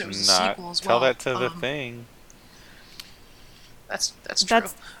talks it was a sequel as well. Tell that to the Thing. That's true.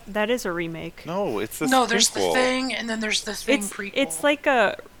 That is a remake. No, it's the No, prequel. there's the Thing, and then there's the Thing prequel. It's like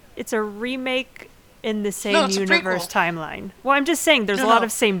it's a remake in the same it's a universe prequel. timeline. Well, I'm just saying there's a lot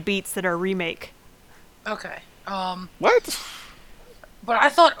of same beats that are remake. Okay. What? But I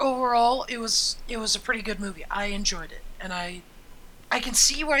thought overall it was a pretty good movie. I enjoyed it, and I can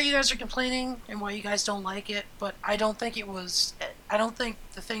see why you guys are complaining and why you guys don't like it. But I don't think it was. I don't think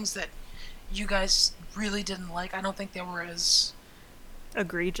the things that you guys really didn't like. I don't think they were as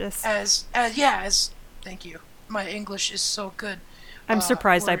egregious. As thank you. My English is so good. I'm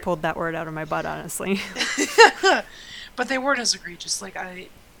surprised I pulled that word out of my butt, honestly. But they weren't as egregious. Like I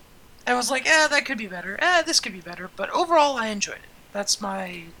was like, that could be better. This could be better. But overall, I enjoyed it. That's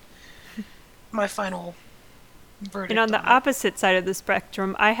my final verdict. And on the opposite side of the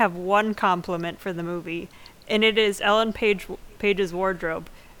spectrum, I have one compliment for the movie, and it is Ellen Page's wardrobe.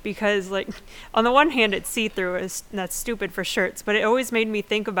 Because, like, on the one hand, it's see-through, and that's stupid for shirts, but it always made me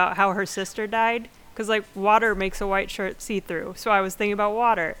think about how her sister died. Because, like, water makes a white shirt see-through. So I was thinking about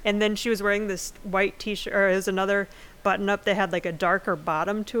water. And then she was wearing this white t-shirt, or there's another button-up that had, like, a darker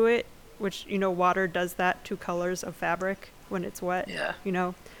bottom to it. Which, water does that to colors of fabric when it's wet. Yeah.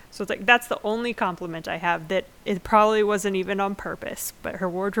 So it's like, that's the only compliment I have. That it probably wasn't even on purpose. But her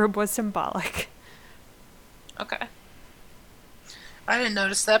wardrobe was symbolic. Okay. I didn't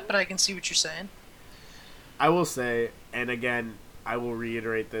notice that, but I can see what you're saying. I will say, and again, I will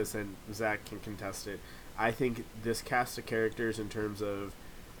reiterate this, and Zach can contest it. I think this cast of characters, in terms of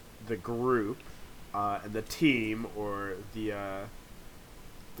the group and the team, or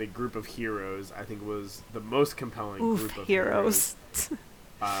the group of heroes, I think was the most compelling group of heroes.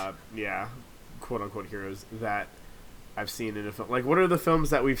 Yeah, quote unquote heroes that I've seen in a film. Like, what are the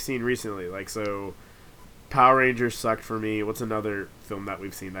films that we've seen recently? Like, so Power Rangers sucked for me. What's another film that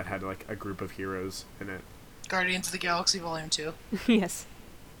we've seen that had like a group of heroes in it? Guardians of the Galaxy Volume 2. Yes.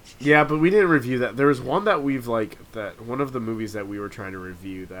 Yeah, but we didn't review that. There was one that one of the movies that we were trying to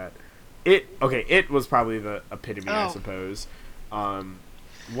review that it was probably the epitome, I suppose.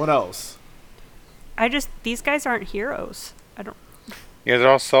 What else? These guys aren't heroes. I don't. Yeah, they're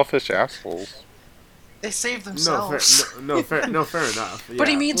all selfish assholes. They save themselves. Fair enough. Yeah. But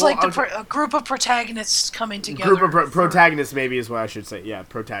he means a group of protagonists coming together. Group of protagonists, maybe, is what I should say. Yeah,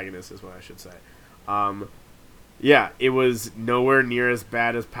 protagonists is what I should say. Yeah, it was nowhere near as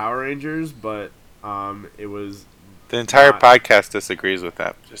bad as Power Rangers, but it was. The entire podcast disagrees with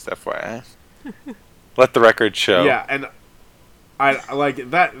that. Just FYI. Let the record show. Yeah, and I like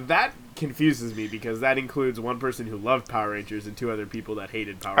that. That confuses me because that includes one person who loved Power Rangers and two other people that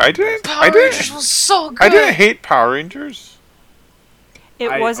hated Power Rangers. Power Rangers was so good. I didn't hate Power Rangers.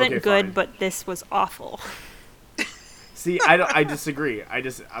 It wasn't good, fine. but this was awful. See, I disagree.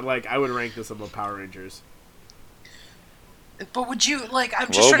 I would rank this above Power Rangers. But would you like? I'm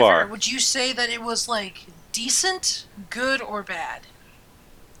just Low trying to figure bar. out. Would you say that it was like decent, good, or bad?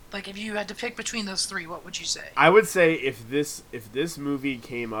 Like, if you had to pick between those three, what would you say? I would say if this movie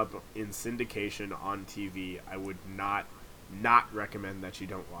came up in syndication on TV, I would not recommend that you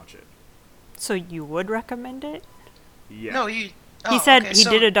don't watch it. So you would recommend it? Yeah. No, you. He Oh, said okay, he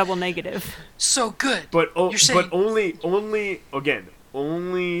so, did a double negative. So good. But You're saying- only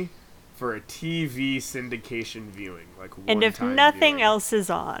for a TV syndication viewing, like And if one-time nothing viewing. else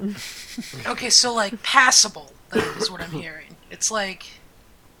is on. Okay, so like passable. That is what I'm hearing. It's like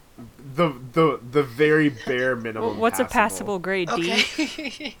the very bare minimum. What's a passable grade, D?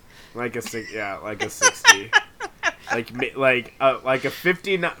 okay. Like a 60. like a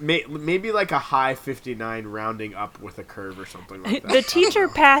 59, maybe like a high 59 rounding up with a curve or something like that. The teacher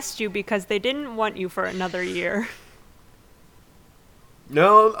passed you because they didn't want you for another year.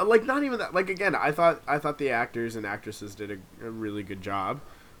 No, like not even that. Like again, I thought the actors and actresses did a really good job.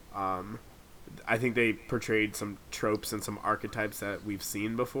 I think they portrayed some tropes and some archetypes that we've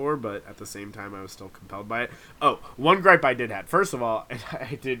seen before, but at the same time, I was still compelled by it. Oh, one gripe I did have. First of all, and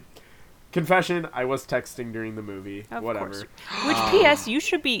I did confession. I was texting during the movie. Of Whatever. course. Which, P.S., you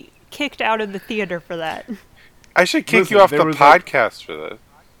should be kicked out of the theater for that. I should kick Listen, you off there the was, like- podcast for this.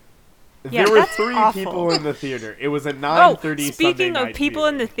 Yeah, There were that's 3 awful. people in the theater. It was a Oh, 9:30 speaking Sunday of night people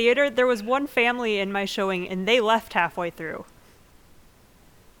in the viewing. theater, there was one family in my showing, and they left halfway through.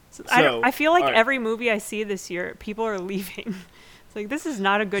 So So, I feel like alright. every movie I see this year, people are leaving. It's like, this is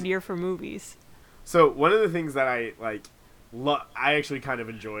not a good year for movies. So one of the things that I I actually kind of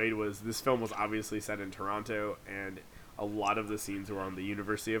enjoyed was this film was obviously set in Toronto, and a lot of the scenes were on the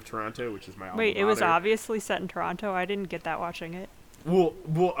University of Toronto, which is my alma Wait, it was mater. obviously set in Toronto? I didn't get that watching it. Well,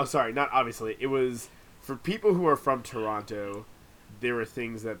 oh, sorry, not obviously. It was for people who are from Toronto. There were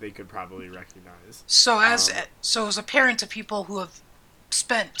things that they could probably recognize. So as a parent to people who have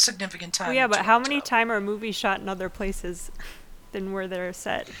spent significant time. Oh, yeah, in but how many Toronto. times are movies shot in other places than where they're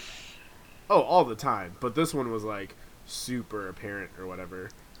set? Oh, all the time. But this one was like super apparent or whatever.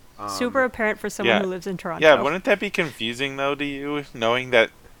 Super apparent for someone yeah. who lives in Toronto. Yeah, wouldn't that be confusing though to you, knowing that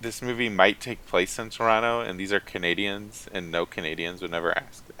this movie might take place in Toronto and these are Canadians and no Canadians would never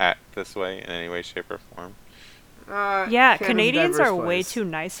act this way in any way, shape, or form? Yeah, Canada's a Canadians diverse are way place. too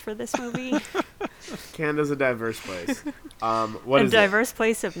nice for this movie. Canada's a diverse place. What A is diverse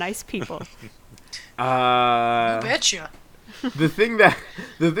place of nice people. it? You betcha. The thing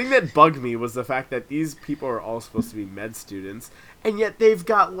that bugged me was the fact that these people are all supposed to be med students, and yet they've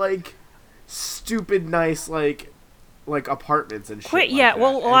got like stupid nice like apartments and shit. Quick, like yeah, that.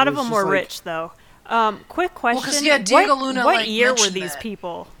 well, a And lot it of was them just were like- rich, though. Quick question. 'cause, yeah, Diego what Luna, what like, year were mentioned these that.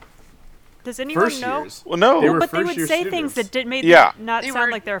 people? Does anyone First know? years. Well, no. They were But they would first-year say things students. that made Yeah. them not They sound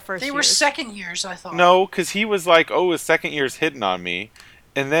were- like they were first They years. were second years, I thought. No, because he was like, "Oh, his second year's hitting on me,"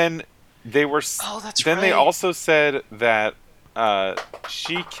 and then they were. Oh, that's Then they right. also said that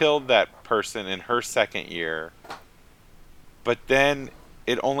she killed that person in her second year, but then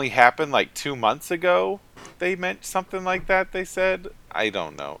it only happened like 2 months ago. They meant something like that. They said, I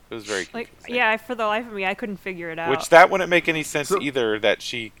don't know. It was very Like, confusing. yeah, for the life of me, I couldn't figure it out. Which that wouldn't make any sense So- either. That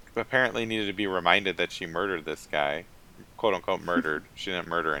she apparently needed to be reminded that she murdered this guy, quote unquote murdered. She didn't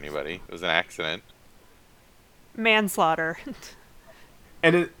murder anybody. It was an accident. Manslaughter.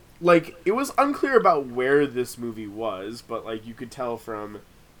 And it was unclear about where this movie was, but like you could tell from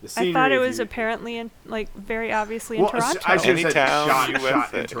the scenery. I thought it if was you- apparently very obviously in Well, Toronto. I should have said Anytown, shot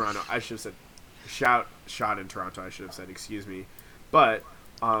USA. in Toronto. I should have said shot in Toronto. I should have said excuse me, but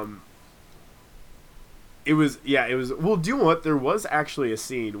it was well. Do you know what? There was actually a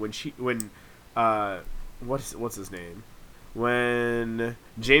scene when what's his name, when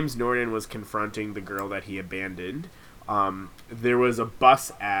James Norton was confronting the girl that he abandoned. There was a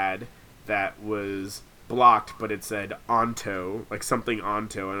bus ad that was blocked, but it said Onto, like something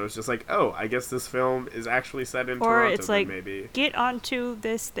Onto, and it was just like, oh, I guess this film is actually set in Or Toronto. it's then like, maybe. get onto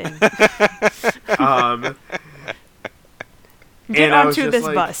this thing. Um, Get And I was onto just this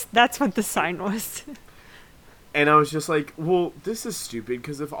like- bus. That's what the sign was. and I was just like, well, this is stupid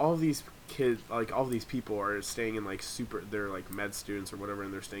because if all these kids, like all these people, are staying in like they're like med students or whatever,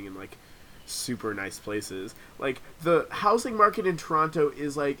 and they're staying in like super nice places. Like the housing market in Toronto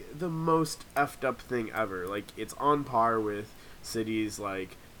is like the most effed up thing ever. Like it's on par with cities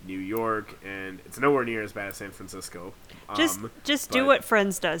like New York, and it's nowhere near as bad as San Francisco. Just do but- what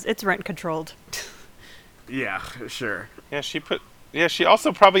Friends does. It's rent controlled. Yeah, sure. Yeah, she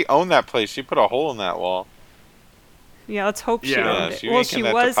also probably owned that place. She put a hole in that wall. Yeah, let's hope she Yeah. owned Yeah, it. she Well, ain't she getting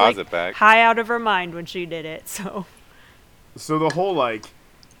that was like deposit back. high out of her mind when she did it. So So the whole like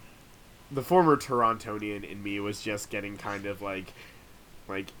the former Torontonian in me was just getting kind of like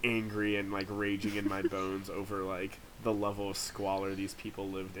angry and like raging in my bones over like the level of squalor these people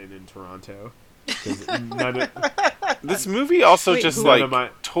lived in Toronto. 'Cause none of, This movie also Wait, just who- like None of my-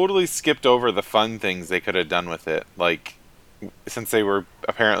 totally skipped over the fun things they could have done with it. Like since they were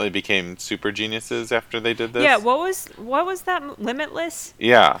apparently became super geniuses after they did this. Yeah, what was that Limitless?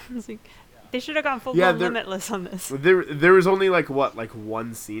 Yeah. I was like, they should have gone full Yeah, blown they're- Limitless on this. there was only like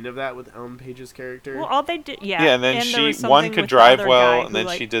one scene of that with Ellen Page's character. Well, all they did, yeah. Yeah, and then there she was one something could with the drive other well, guy and then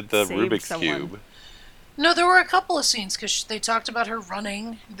who, she like, did the saved Rubik's someone. cube. No, there were a couple of scenes because they talked about her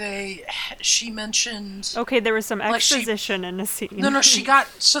running. She mentioned. Okay, there was some Like, she- exposition in a scene. No, she got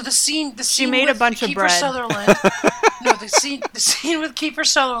the scene. The scene made a with bunch of Kiefer bread. Sutherland. No, the scene with Kiefer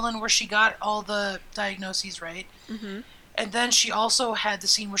Sutherland where she got all the diagnoses right, and then she also had the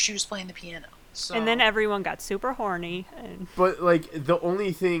scene where she was playing the piano. So. And then everyone got super horny. And But like the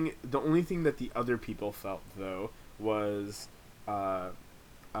only thing that the other people felt though was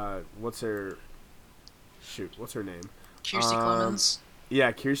what's her name? Kiersey Clemens.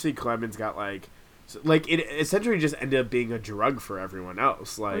 Yeah, Kiersey Clemens got like it essentially just ended up being a drug for everyone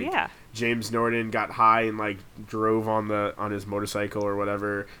else. Like yeah. James Norton got high and like drove on his motorcycle or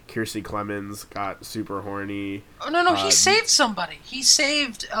whatever. Kiersey Clemens got super horny. Oh no, he saved somebody. He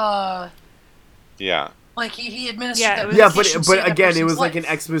saved Yeah. like he administered. Yeah, that it was- Yeah, medication, but saved that again, it person's was like life. an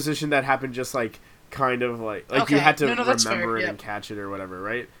exposition that happened just like kind of like Okay. you had to No, that's fair, remember it yeah. and catch it or whatever,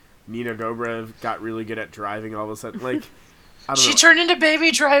 right? Nina Dobrev got really good at driving all of a sudden. Like I don't She know. turned into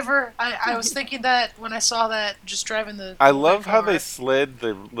Baby Driver. I was thinking that when I saw that, just driving the. I love how car. they slid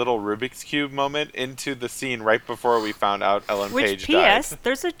the little Rubik's Cube moment into the scene right before we found out Ellen Which, Page P.S. died.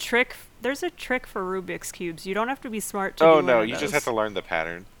 There's a trick. There's a trick for Rubik's cubes. You don't have to be smart to Oh do no, one of you just those. have to learn the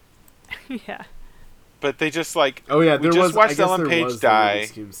pattern. Yeah. But they just like Oh yeah, we there just was. I watched guess Ellen there Page was die. the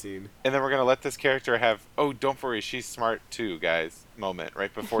Rubik's Cube scene. And then we're gonna let this character have don't worry, she's smart too, guys moment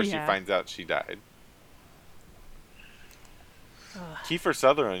right before she Yeah. finds out she died. Kiefer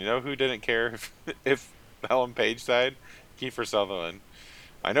Sutherland, you know who didn't care if Ellen Page died? Kiefer Sutherland.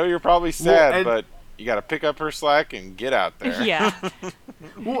 I know you're probably sad, and- but you gotta pick up her slack and get out there. Yeah.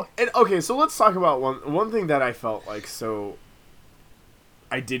 Well, okay, so let's talk about one thing that I felt like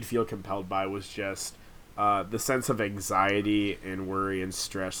I did feel compelled by was just the sense of anxiety and worry and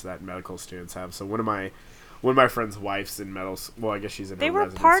stress that medical students have. So one of my friend's wife's in well, I guess she's in They her were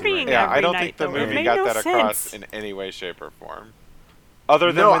residency partying right now. Yeah, every I don't night, think the though. It movie made got no that across sense. in any way, shape, or form. Other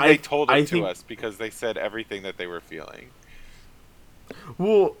than No, when they I- told it I to think- us, because they said everything that they were feeling.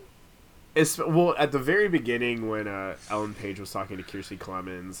 Well, at the very beginning when Ellen Page was talking to Kiersey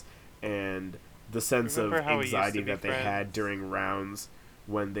Clemens and the sense Remember of how we used to anxiety be that they friends? had during rounds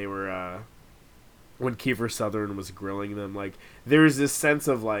when they were when Kiefer Sutherland was grilling them, like there was this sense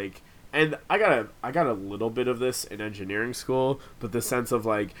of like, and I got a little bit of this in engineering school, but the sense of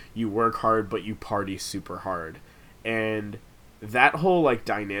like you work hard but you party super hard, and that whole like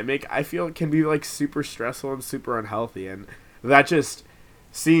dynamic I feel can be like super stressful and super unhealthy, and that just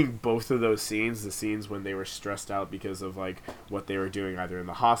seeing both of those scenes, the scenes when they were stressed out because of like what they were doing either in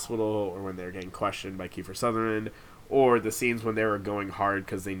the hospital or when they were getting questioned by Kiefer Sutherland, or the scenes when they were going hard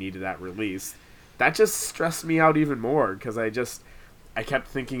because they needed that release, that just stressed me out even more because I kept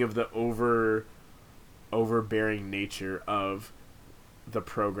thinking of the overbearing nature of the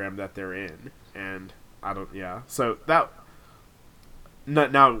program that they're in, and so that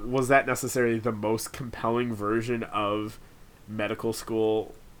now was that necessarily the most compelling version of medical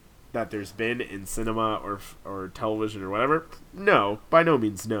school that there's been in cinema or television or whatever? No, by no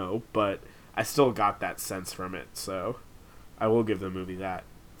means no, but I still got that sense from it, so I will give the movie that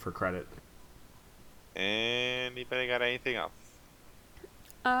for credit. Anybody got anything else?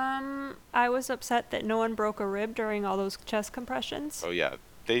 I was upset that no one broke a rib during all those chest compressions. Oh yeah,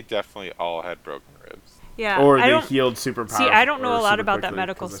 they definitely all had broken ribs. Yeah. Or I they don't healed super see. I don't know or a lot super about that quickly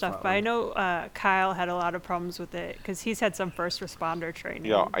medical 'cause they stuff, fought but I them. know Kyle had a lot of problems with it because he's had some first responder training.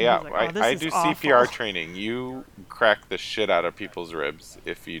 Yeah, and he yeah. was like, "Oh, this I is do awful." CPR training. You crack the shit out of people's ribs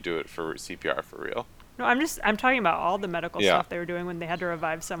if you do it for CPR for real. No, I'm talking about all the medical Yeah. stuff they were doing when they had to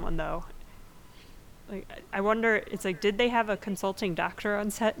revive someone, though. Like, I wonder, it's like, did they have a consulting doctor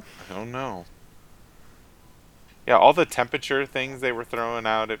on set? I don't know. Yeah, all the temperature things they were throwing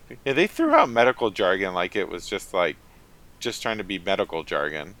out. They threw out medical jargon like it was just trying to be medical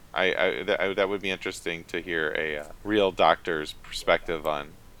jargon. That would be interesting to hear a real doctor's perspective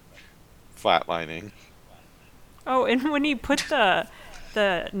on flatlining. Oh, and when he put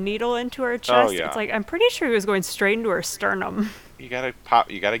the needle into her chest, yeah. it's like I'm pretty sure he was going straight into her sternum. You gotta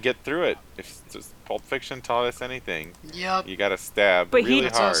pop. You gotta get through it. If Pulp Fiction taught us anything, Yep. you gotta stab But really he-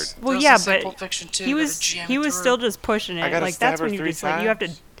 hard. Well, Those yeah, the same but Pulp Fiction too, he gotta was jam he it was through. still just pushing it. I gotta Like stab that's her when you 3 just like you have to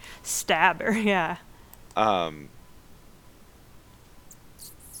times. stab her. Yeah.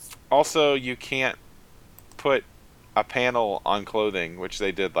 Also, you can't put a panel on clothing, which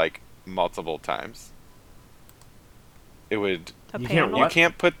they did like multiple times. It would. A You can't panel. You What?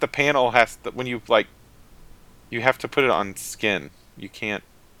 can't put the panel when you like. You have to put it on skin. You can't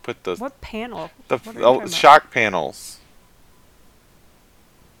put the What panel? the What are you talking about? shock panels.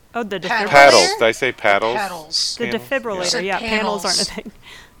 Oh, the Paddles. defibrillator. Paddles. Did I say paddles? Paddles. The Panels? defibrillator. Said Yeah, panels aren't a panels. thing.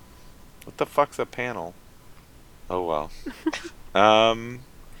 What the fuck's a panel? Oh well.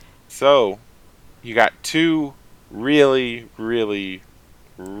 So you got 2 really, really,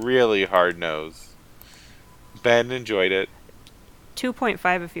 really hard no's. Ben enjoyed it.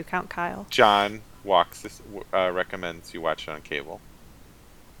 2.5 if you count Kyle. John recommends you watch it on cable.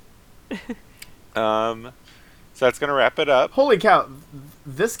 So that's gonna wrap it up. Holy cow!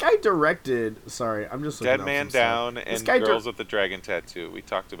 This guy directed. Sorry, I'm just looking Dead up Man some stuff. Down This and guy Girls with the Dragon Tattoo. We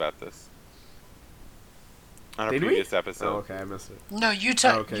talked about this on a Did we? previous episode. Oh, okay, I missed it. No, you Oh,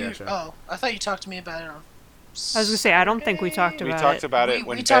 talked. okay, gotcha. Oh, I thought you talked to me about it on. I was gonna say I don't think we talked We about talked it. about We- it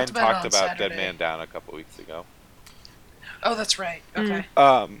when we Ben talked about it talked on about Dead Saturday. Man Down a couple weeks ago. Oh, that's right. Mm.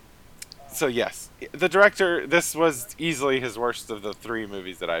 Okay. So yes, the director. This was easily his worst of the 3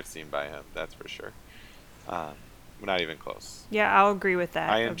 movies that I've seen by him. That's for sure. Not even close. Yeah, I'll agree with that.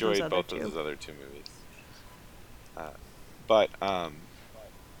 I of those enjoyed other both two. of his other 2 movies. But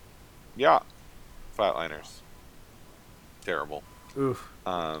yeah, Flatliners. Terrible. Oof.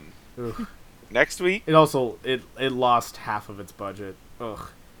 Um, Oof. next week, It also it lost half of its budget. Ugh,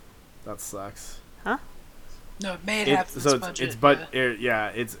 that sucks. No, it made It, half of so its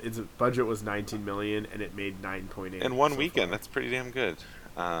budget. its budget was 19 million and it made 9.8 in one so weekend, far. that's pretty damn good.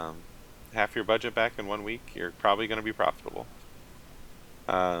 Half your budget back in 1 week, you're probably going to be profitable.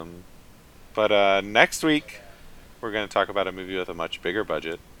 But next week, we're going to talk about a movie with a much bigger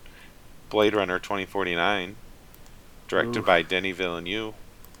budget, Blade Runner 2049, directed Oof. by Denis Villeneuve.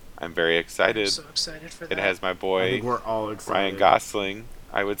 I'm very I'm excited. so excited for that. It has my I boy think we're all excited. Ryan Gosling.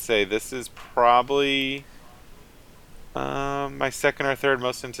 I would say this is probably my second or third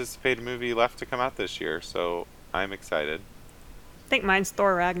most anticipated movie left to come out this year, so I'm excited. I think mine's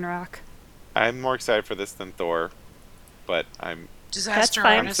Thor Ragnarok. I'm more excited for this than Thor, but I'm Disaster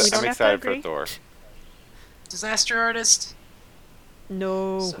fine. Artist. We don't have to excited for agree. Thor. Disaster Artist.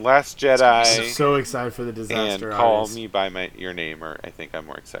 No. Last I'm Jedi so excited for the and disaster. Call Artist. Me by Your Name are I think I'm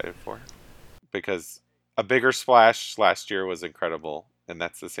more excited for, because A Bigger Splash last year was incredible, and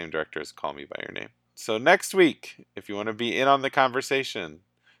that's the same director as Call Me by Your Name. So next week, if you want to be in on the conversation,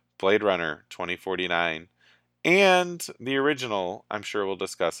 Blade Runner 2049 and the original, I'm sure we'll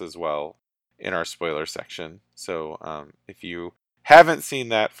discuss as well in our spoiler section. So if you haven't seen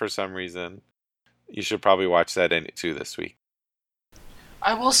that for some reason, you should probably watch that too this week.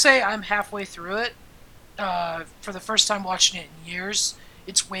 I will say I'm halfway through it. For the first time watching it in years,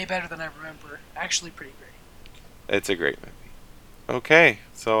 it's way better than I remember. Actually, pretty great. It's a great movie. Okay,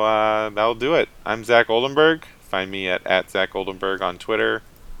 so that'll do it. I'm Zach Oldenburg. Find me at Zach Oldenburg on Twitter,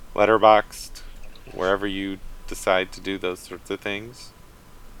 Letterboxd, wherever you decide to do those sorts of things.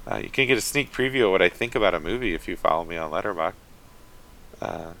 You can get a sneak preview of what I think about a movie if you follow me on Letterboxd.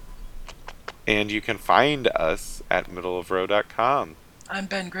 And you can find us at middleofrow.com. I'm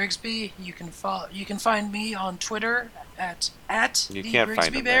Ben Grigsby. You can follow. You can find me on Twitter at You the can't Grigsby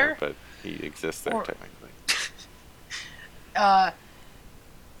find him Bear. there, but he exists there Or- technically.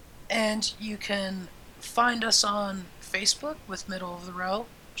 And you can find us on Facebook with Middle of the Row.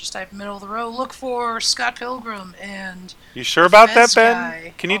 Just type Middle of the Row. Look for Scott Pilgrim and. You sure about that, Fez Ben?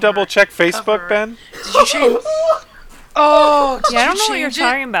 guy Can you on double our check Facebook, cover. Ben? Did you change? Oh, did Yeah, I you don't know what you're change it?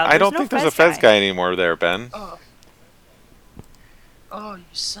 talking about. I don't no think there's a Fez guy anymore there, Ben. Oh. Oh, you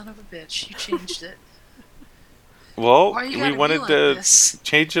son of a bitch! You changed it. Well, Why you we gotta be wanted like to this?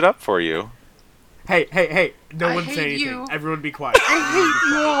 change it up for you. Hey! No I one hate say anything. you. Everyone be quiet. I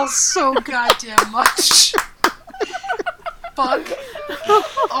hate you all so goddamn much. Fuck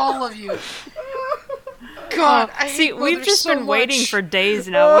all of you. God, I See, hate we've Mother just so been waiting much. for days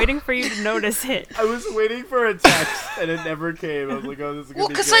now, waiting for you to notice it. I was waiting for a text and it never came. I was like, oh, this is gonna Well,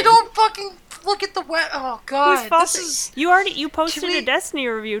 be because good. I don't fucking look at the web. Oh Whose God, fault? this is. You posted we- a Destiny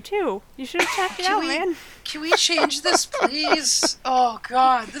review too. You should have checked it Can out, we- man. Can we change this, please? Oh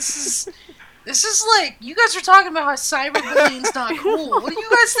God, this is like you guys are talking about how cyberbullying's not cool. What do you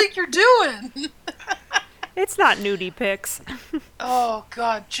guys think you're doing? It's not nudie pics. Oh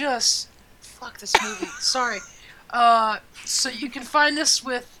god, just fuck this movie. Sorry. So you can find this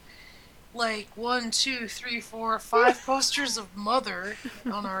with like 1, 2, 3, 4, 5 posters of Mother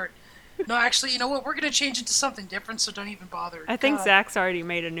on our. No, actually, you know what? We're gonna change it to something different, so don't even bother. I think God, Zach's already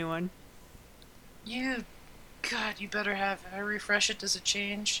made a new one. God, you better have. If I refresh it, does it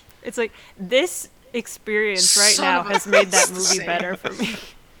change? It's like this experience right Son now of a- has made that it's the movie same. better for me.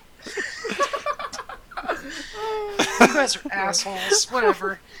 You guys are assholes.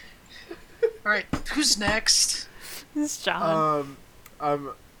 Whatever. All right, who's next? This is John.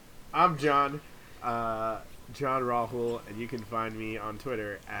 I'm John, John Rahul, and you can find me on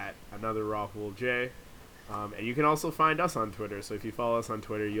Twitter at another Rahul J. And you can also find us on Twitter. So if you follow us on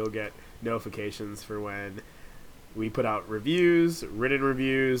Twitter, you'll get notifications for when we put out reviews, written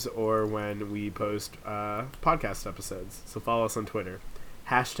reviews, or when we post podcast episodes. So follow us on Twitter.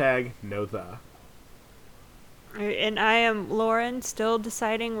 Hashtag no the. And I am Lauren, still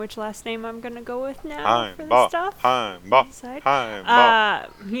deciding which last name I'm gonna go with now for this stuff. Decide.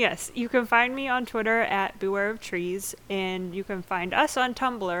 Yes, you can find me on Twitter at Beware of Trees, and you can find us on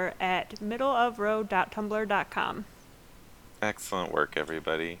Tumblr at middleofrow.tumblr.com. Excellent work,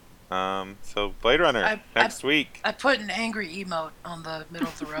 everybody. So Blade Runner next week. I put an angry emote on the middle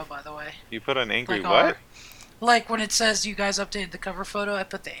of the row, by the way. You put an angry Like what? Like when it says you guys updated the cover photo, I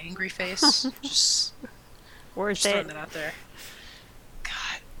put the angry face. Just Worth throwing it. that out there.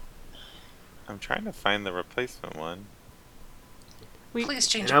 God, I'm trying to find the replacement one. please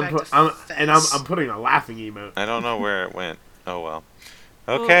change And it back to face. I'm putting a laughing emote. I don't know where it went. Oh well.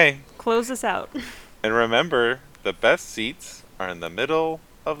 Okay. Close us out. And remember, the best seats are in the middle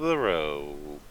of the row.